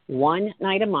readings 1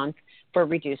 night a month for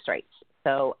reduced rates.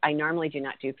 So I normally do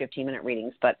not do 15-minute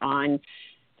readings, but on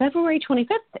February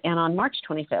 25th and on March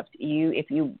 25th,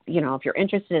 if you're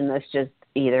interested in this, just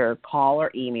either call or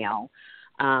email,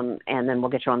 and then we'll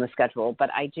get you on the schedule.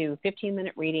 But I do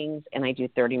 15-minute readings and I do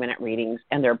 30-minute readings,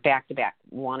 and they're back-to-back,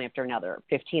 one after another.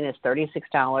 15 is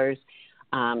 $36,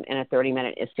 and a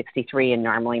 30-minute is $63, and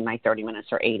normally my 30 minutes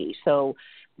are $80. So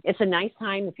it's a nice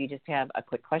time if you just have a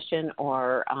quick question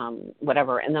or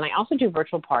whatever. And then I also do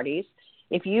virtual parties.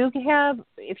 If you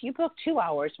book 2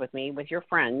 hours with me with your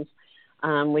friends,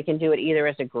 we can do it either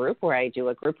as a group where I do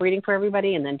a group reading for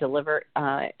everybody and then deliver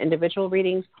individual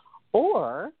readings,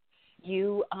 or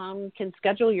you can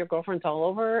schedule your girlfriends all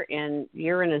over, and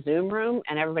you're in a Zoom room,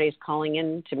 and everybody's calling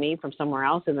in to me from somewhere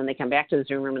else, and then they come back to the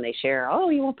Zoom room and they share, oh,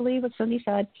 you won't believe what Cindy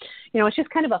said. It's just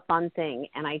kind of a fun thing,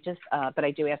 and but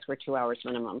I do ask for 2 hours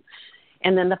minimum.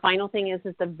 And then the final thing is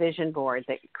the vision board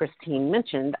that Christine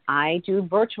mentioned. I do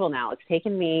virtual now. It's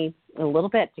taken me a little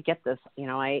bit to get this.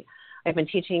 I've been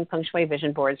teaching Feng Shui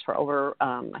vision boards for over,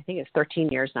 I think it's 13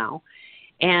 years now.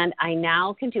 And I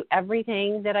now can do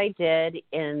everything that I did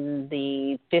in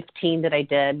the 15 that I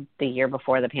did the year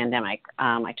before the pandemic.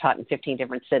 I taught in 15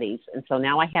 different cities. And so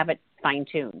now I have it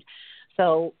fine-tuned.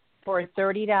 So for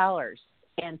 $30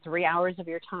 and 3 hours of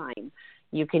your time,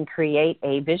 you can create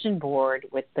a vision board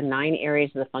with the 9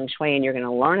 areas of the Feng Shui, and you're going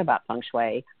to learn about Feng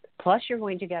Shui. Plus, you're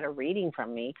going to get a reading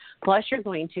from me. Plus, you're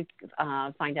going to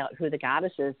find out who the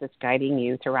goddess is that's guiding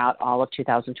you throughout all of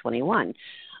 2021.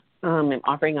 I'm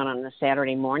offering it on a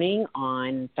Saturday morning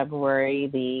on February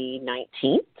the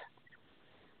 19th.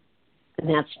 And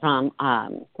that's from,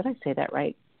 did I say that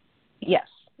right? Yes.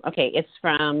 Okay, it's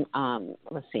from,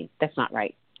 let's see, that's not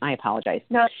right. I apologize.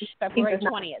 No, February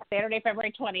 20th, Saturday,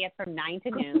 February 20th from 9 to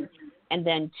noon, and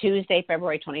then Tuesday,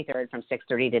 February 23rd from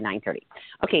 6:30 to 9:30.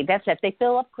 Okay, that's it. They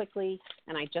fill up quickly,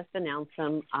 and I just announced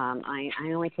them. I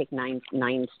only take nine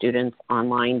students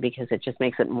online because it just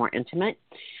makes it more intimate.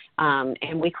 And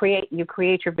you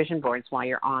create your vision boards while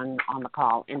you're on the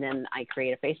call, and then I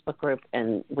create a Facebook group,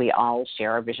 and we all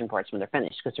share our vision boards when they're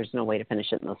finished because there's no way to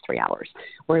finish it in those 3 hours.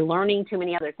 We're learning too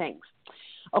many other things.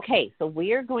 Okay, so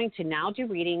we are going to now do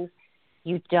readings.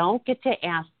 You don't get to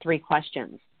ask 3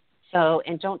 questions. So,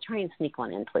 and don't try and sneak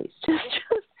one in, please.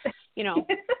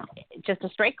 Just a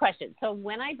straight question. So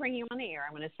when I bring you on the air,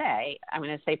 I'm going to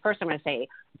say,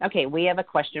 okay, we have a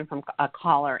question from a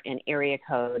caller in area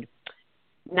code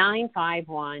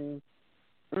 951.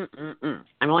 I'm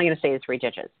only going to say the 3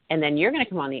 digits. And then you're going to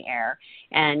come on the air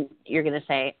and you're going to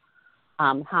say,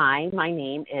 hi, my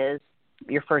name is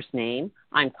your first name.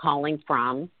 I'm calling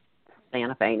from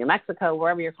Santa Fe, New Mexico,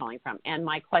 wherever you're calling from. And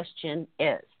my question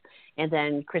is, and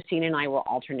then Christine and I will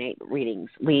alternate readings.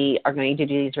 We are going to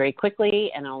do these very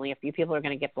quickly, and only a few people are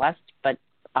going to get blessed. But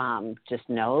just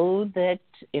know that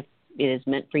if it is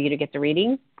meant for you to get the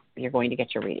reading, you're going to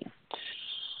get your reading.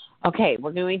 Okay,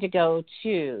 we're going to go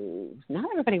to, not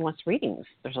everybody wants readings.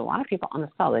 There's a lot of people on this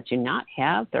call that do not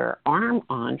have their arm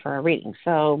on for a reading.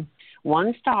 So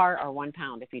 1 star or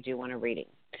 £1 if you do want a reading.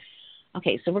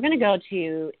 Okay, so we're going to go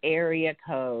to area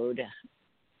code.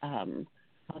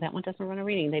 That one doesn't run a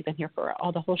reading. They've been here for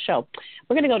the whole show.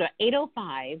 We're going to go to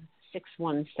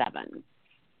 805-617.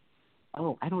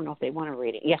 Oh, I don't know if they want a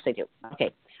reading. Yes, they do.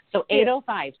 Okay, so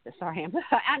 805. Sorry, I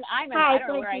don't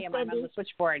know where I am. I'm on the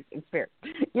switchboard in spirit.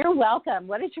 You're welcome.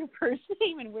 What is your first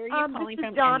name and where are you calling this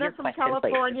from? Is Donna from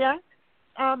California.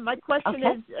 My question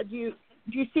is, do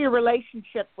you see a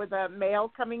relationship with a male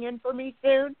coming in for me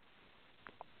soon?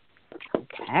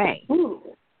 Okay.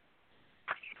 Ooh.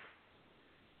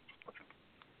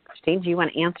 Christine, do you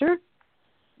want to answer?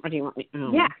 Or do you want me?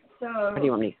 Yeah. So or do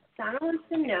you want me? Donna wants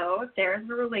to know if there's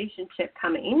a relationship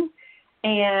coming.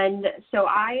 And so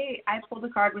I pulled a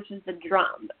card, which is the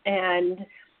drum. And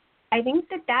I think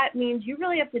that means you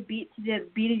really have to beat to the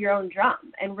beat of your own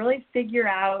drum and really figure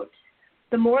out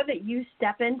the more that you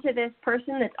step into this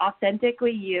person that's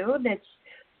authentically you, that's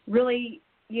really,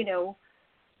 you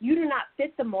do not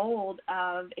fit the mold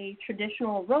of a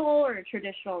traditional role or a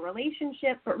traditional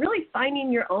relationship, but really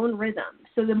finding your own rhythm.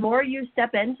 So the more you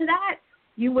step into that,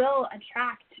 you will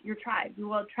attract your tribe. You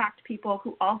will attract people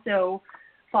who also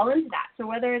fall into that. So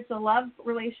whether it's a love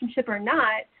relationship or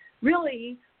not,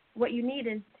 really what you need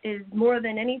is more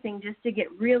than anything just to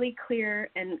get really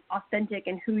clear and authentic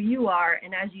in who you are.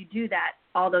 And as you do that,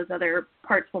 all those other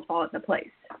parts will fall into place.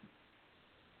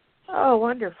 Oh,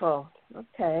 wonderful.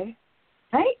 Okay.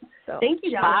 Right. So, thank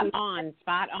you, Donna.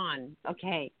 Spot on.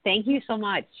 Okay. Thank you so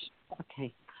much.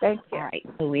 Okay. Thank you. All right.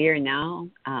 So we are now,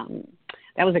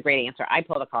 that was a great answer. I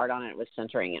pulled a card on it. It was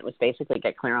centering. It was basically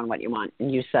get clear on what you want.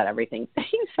 And you said everything.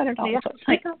 You said it all. Yeah. So it's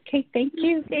like, okay, thank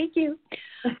you.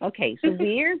 Okay. So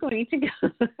we are going to go.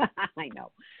 I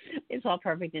know. It's all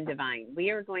perfect and divine. We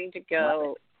are going to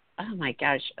go. Oh my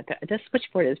gosh. This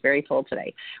switchboard is very full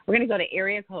today. We're going to go to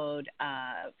area code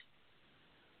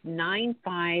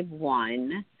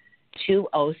 951-207.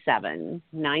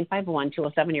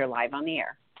 951-207. You're live on the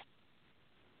air.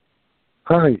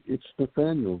 Hi, it's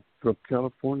Nathaniel from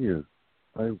California.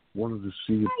 I wanted to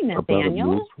see about a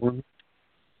move for me.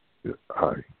 Yeah,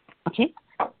 hi. Okay.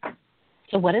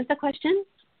 So what is the question?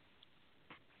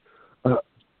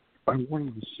 I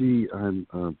wanted to see, I'm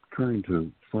trying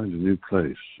to find a new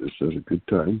place. Is that a good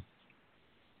time?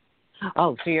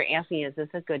 Oh, so you're asking, is this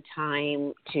a good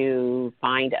time to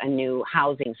find a new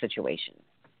housing situation?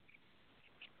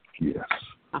 Yes.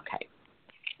 Okay,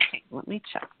 let me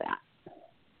check that.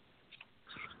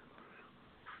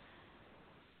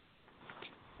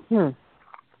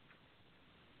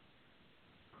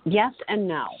 Yes and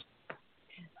no.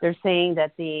 They're saying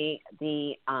that the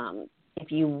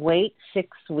if you wait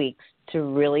 6 weeks to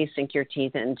really sink your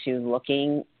teeth into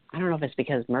looking, I don't know if it's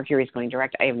because Mercury's going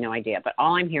direct. I have no idea. But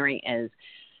all I'm hearing is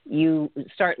you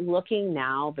start looking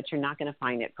now, but you're not going to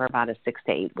find it for about 6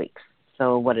 to 8 weeks.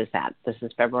 So what is that? This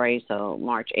is February, so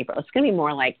March, April. It's going to be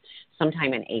more like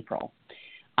sometime in April.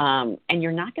 And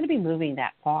you're not going to be moving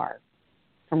that far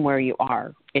from where you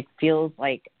are. It feels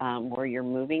like where you're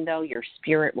moving, though, your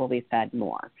spirit will be fed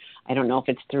more. I don't know if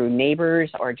it's through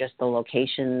neighbors or just the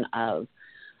location of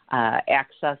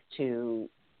access to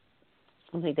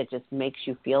something that just makes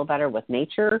you feel better with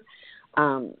nature.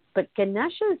 But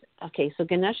Ganesha is a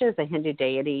Hindu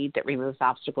deity that removes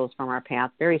obstacles from our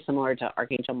path, very similar to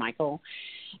Archangel Michael.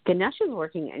 Ganesha is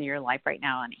working in your life right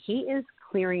now, and he is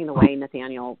clearing the way,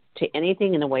 Nathaniel, to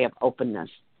anything in the way of openness,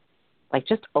 like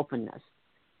just openness.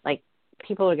 Like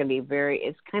people are going to be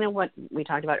it's kind of what we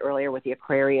talked about earlier with the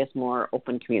Aquarius, more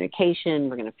open communication.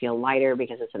 We're going to feel lighter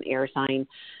because it's an air sign.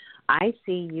 I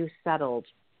see you settled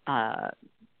by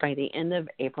the end of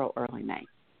April, early May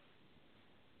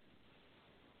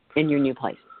in your new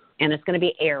place. And it's going to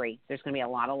be airy. There's going to be a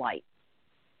lot of light.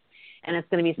 And it's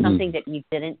going to be something that you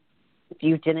didn't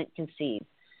conceive.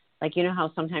 Like, you know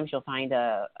how sometimes you'll find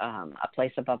a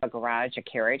place above a garage, a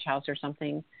carriage house or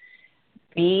something?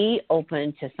 Be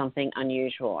open to something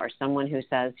unusual, or someone who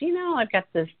says, I've got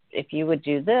this, if you would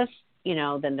do this,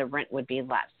 then the rent would be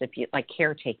less. If you like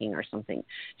caretaking or something,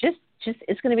 just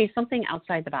it's going to be something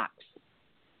outside the box.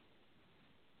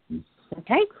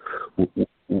 Okay.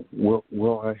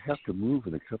 Well, I have to move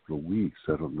in a couple of weeks.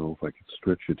 I don't know if I can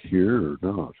stretch it here or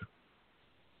not.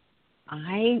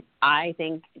 I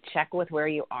think check with where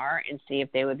you are and see if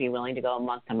they would be willing to go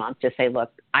month to month. Just say,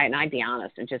 look, I'd be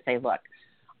honest and just say, look,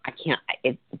 I can't.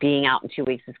 Being out in 2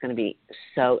 weeks is going to be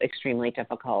so extremely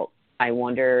difficult. I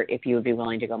wonder if you would be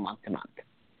willing to go month to month,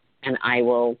 and I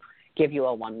will give you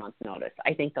a 1 month notice.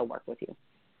 I think they'll work with you.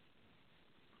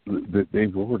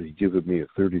 They've already given me a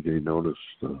 30-day notice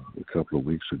a couple of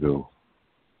weeks ago.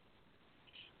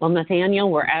 Well,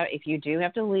 Nathaniel, we're out. If you do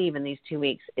have to leave in these 2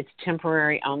 weeks, it's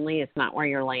temporary only. It's not where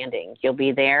you're landing. You'll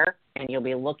be there, and you'll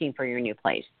be looking for your new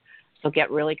place. So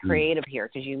get really creative here,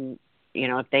 because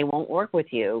if they won't work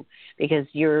with you, because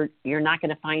you're not going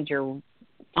to find your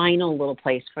final little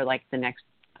place for like the next,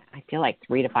 I feel like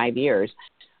 3 to 5 years,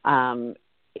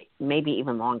 maybe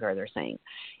even longer. They're saying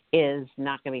is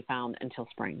not going to be found until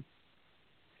spring.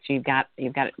 So you've got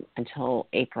it until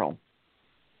April.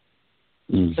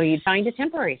 So you'd find a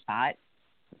temporary spot,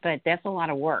 but that's a lot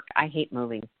of work. I hate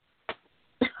moving.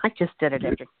 I just did it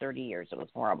after 30 years. It was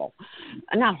horrible.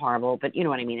 Not horrible, but you know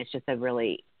what I mean. It's just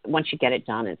once you get it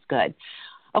done, it's good.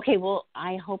 Okay, well,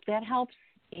 I hope that helps.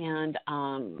 And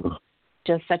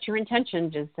just set your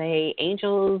intention. Just say,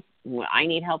 angels, I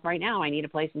need help right now. I need a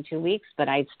place in 2 weeks, but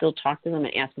I'd still talk to them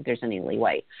and ask if there's any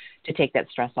leeway to take that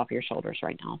stress off your shoulders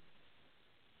right now.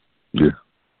 Yeah.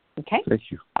 Okay? Thank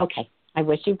you. Okay. I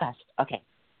wish you best. Okay.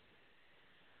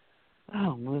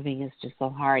 Oh, moving is just so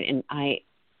hard. And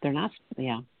they're not,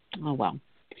 yeah. Oh, well.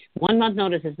 1 month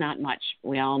notice is not much.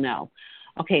 We all know.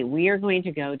 Okay, we are going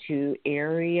to go to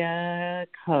area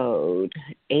code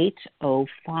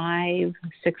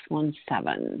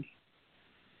 805617.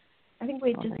 I think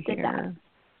we just did that.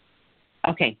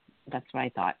 Okay, that's what I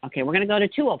thought. Okay, we're going to go to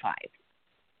 205.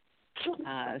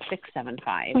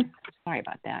 675. Sorry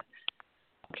about that.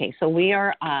 Okay, so we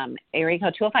are area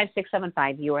code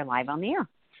 205-675. You are live on the air.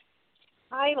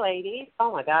 Hi, ladies.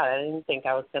 Oh, my God, I didn't think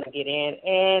I was going to get in.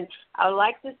 And I would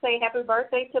like to say happy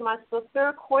birthday to my sister,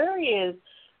 Aquarius.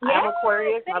 I'm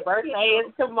Aquarius. My birthday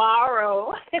is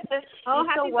tomorrow. Oh,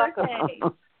 happy birthday.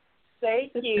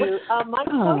 Thank you. My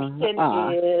question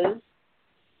is,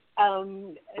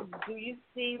 do you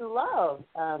see love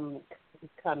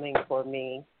coming for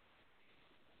me?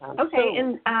 Okay,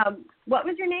 and what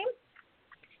was your name?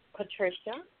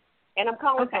 Patricia. And I'm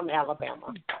calling from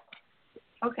Alabama.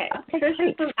 Okay,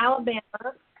 Patricia from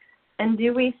Alabama. And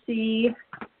do we see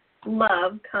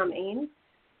love coming?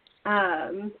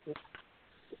 Long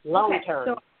term.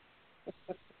 So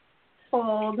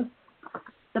hold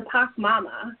the Pak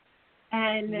Mama.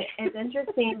 And it's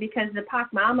interesting because the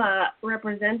Pak Mama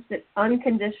represents the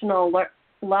unconditional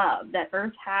love that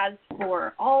Earth has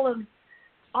for all of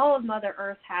Mother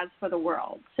Earth has for the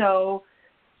world. So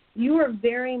you are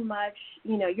very much,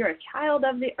 you're a child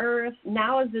of the earth.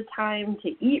 Now is the time to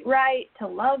eat right, to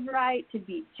love right, to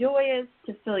be joyous,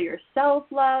 to feel your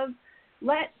self-love.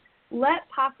 Let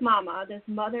Pop Mama, this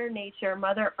Mother Nature,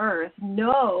 Mother Earth,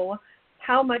 know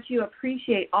how much you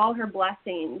appreciate all her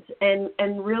blessings.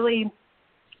 And really,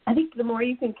 I think the more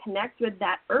you can connect with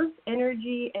that earth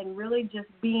energy and really just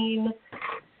being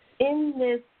in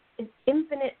this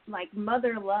infinite, like,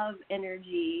 mother love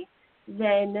energy,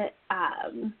 then,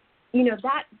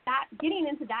 that getting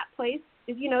into that place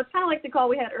is, it's kind of like the call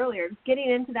we had earlier. Getting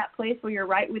into that place where you're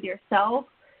right with yourself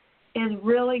is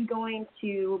really going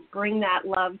to bring that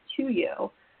love to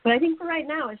you. But I think for right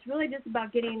now, it's really just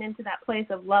about getting into that place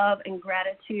of love and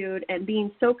gratitude and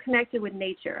being so connected with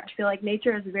nature. I feel like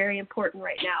nature is very important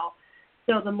right now.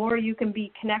 So the more you can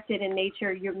be connected in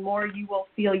nature, the more you will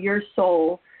feel your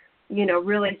soul,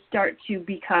 really start to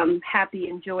become happy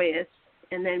and joyous,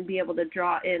 and then be able to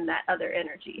draw in that other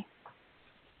energy.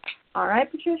 All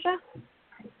right, Patricia?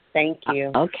 Thank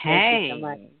you. Okay. Thank you so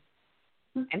much.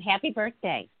 And happy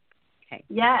birthday. Okay.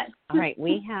 Yes. All right.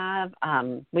 We have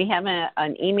an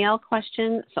email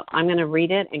question, so I'm going to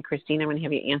read it, and Christine, I'm going to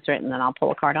have you answer it, and then I'll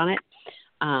pull a card on it.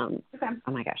 Okay.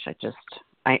 Oh my gosh,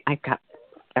 I've got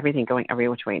everything going every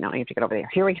which way. Now I have to get over there.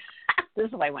 Here we go. This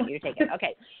is why I want you to take it.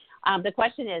 Okay. The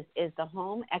question is the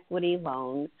home equity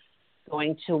loan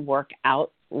going to work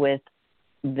out with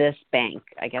this bank?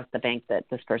 I guess the bank that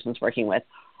this person's working with,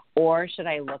 or should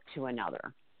I look to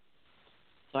another?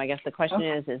 So I guess the question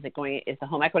is the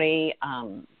home equity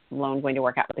loan going to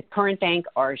work out with the current bank,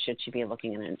 or should she be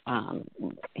looking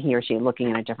he or she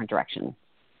looking in a different direction?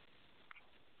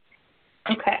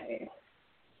 Okay.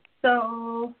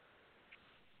 So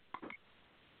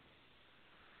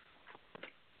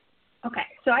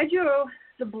I drew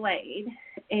the blade,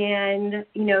 and,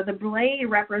 the blade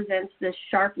represents the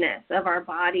sharpness of our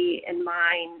body and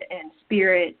mind and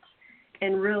spirit,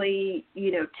 and really,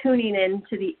 tuning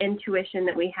into the intuition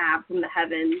that we have from the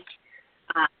heavens.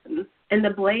 And the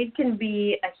blade can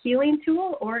be a healing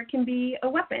tool, or it can be a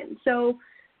weapon. So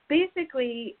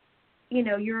basically,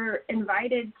 you're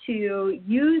invited to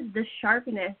use the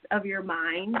sharpness of your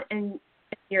mind and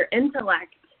your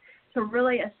intellect to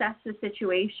really assess the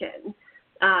situation.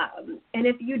 And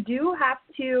if you do have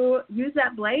to use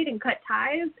that blade and cut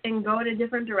ties and go in a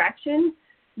different direction,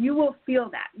 you will feel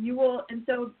that. You will, and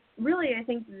so really, I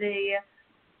think the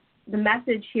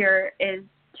message here is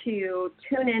to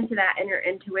tune into that inner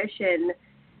intuition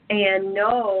and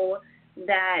know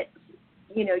that,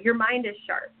 your mind is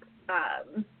sharp.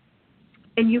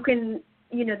 And you can,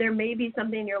 there may be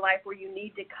something in your life where you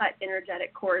need to cut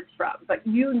energetic cords from, but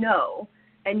you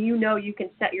can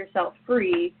set yourself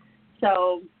free.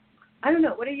 So I don't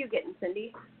know. What are you getting,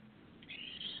 Cindy?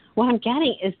 What I'm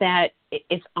getting is that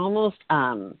it's almost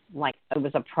like it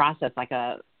was a process, like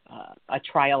a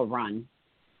trial run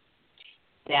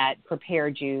that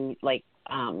prepared you. Like,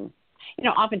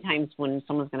 oftentimes when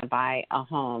someone's going to buy a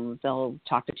home, they'll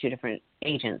talk to two different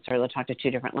agents, or they'll talk to two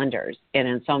different lenders. And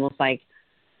it's almost like,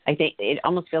 I think it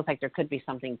almost feels like there could be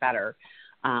something better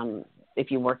if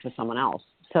you worked with someone else.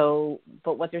 So,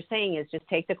 but what they're saying is just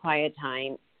take the quiet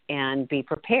time and be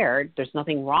prepared. There's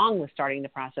nothing wrong with starting the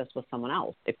process with someone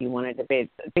else if you wanted to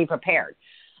be prepared.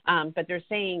 But they're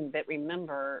saying that,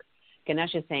 remember,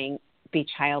 Ganesh is saying, be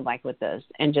childlike with this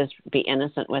and just be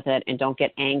innocent with it, and don't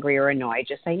get angry or annoyed.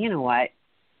 Just say, you know what,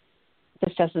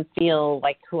 this doesn't feel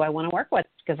like who I want to work with,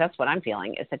 because that's what I'm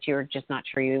feeling, is that you're just not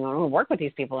sure you want to work with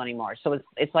these people anymore. So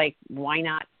it's like, why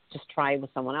not just try with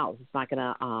someone else? It's not going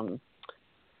to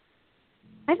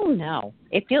I don't know.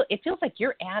 It feels like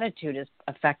your attitude is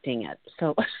affecting it.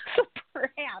 So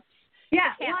perhaps.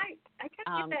 Yeah, well, I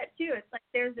kind of get that too. It's like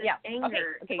there's this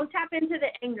anger. Okay. We'll tap into the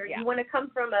anger. Yeah. You want to come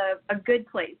from a good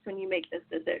place when you make this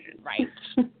decision. Right.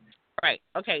 Right.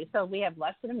 Okay, so we have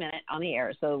less than a minute on the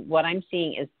air. So what I'm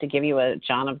seeing is to give you a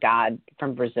John of God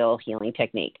from Brazil healing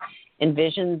technique.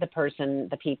 Envision the person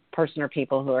or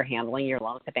people who are handling your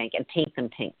loan at the bank, and paint them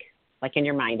pink. Like in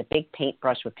your mind, a big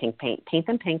paintbrush with pink paint. Paint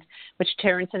them pink, which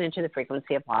turns it into the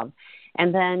frequency of love.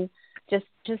 And then just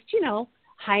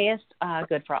highest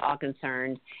good for all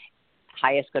concerned,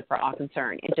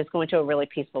 and just go into a really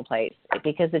peaceful place,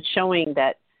 because it's showing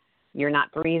that you're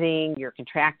not breathing, you're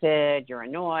contracted, you're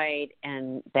annoyed,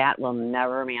 and that will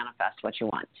never manifest what you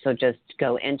want. So just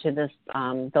go into this,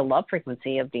 the love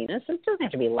frequency of Venus. It doesn't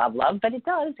have to be love, but it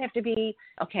does have to be,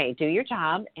 okay, do your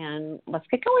job, and let's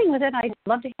get going with it. I'd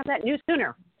love to have that news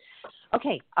sooner.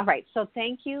 Okay, all right. So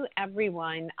thank you,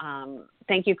 everyone.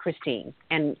 Thank you, Christine.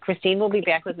 And Christine will be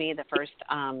back with me the first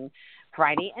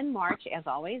Friday in March, as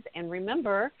always. And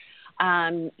remember,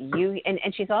 And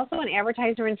she's also an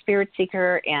advertiser and spirit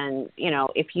seeker. And,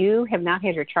 if you have not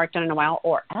had your chart done in a while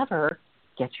or ever,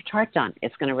 get your chart done.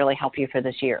 It's going to really help you for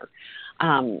this year.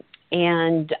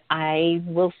 And I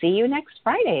will see you next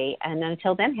Friday. And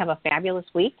until then, have a fabulous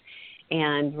week.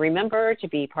 And remember to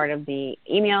be part of the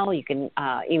email. You can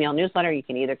email newsletter. You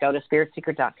can either go to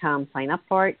spiritseeker.com, sign up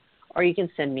for it, or you can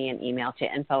send me an email to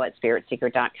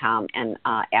info@spiritseeker.com and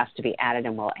ask to be added,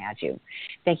 and we'll add you.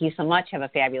 Thank you so much. Have a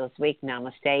fabulous week.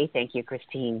 Namaste. Thank you,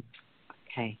 Christine.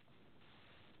 Okay.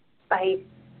 Bye.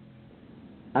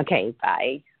 Okay,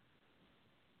 bye.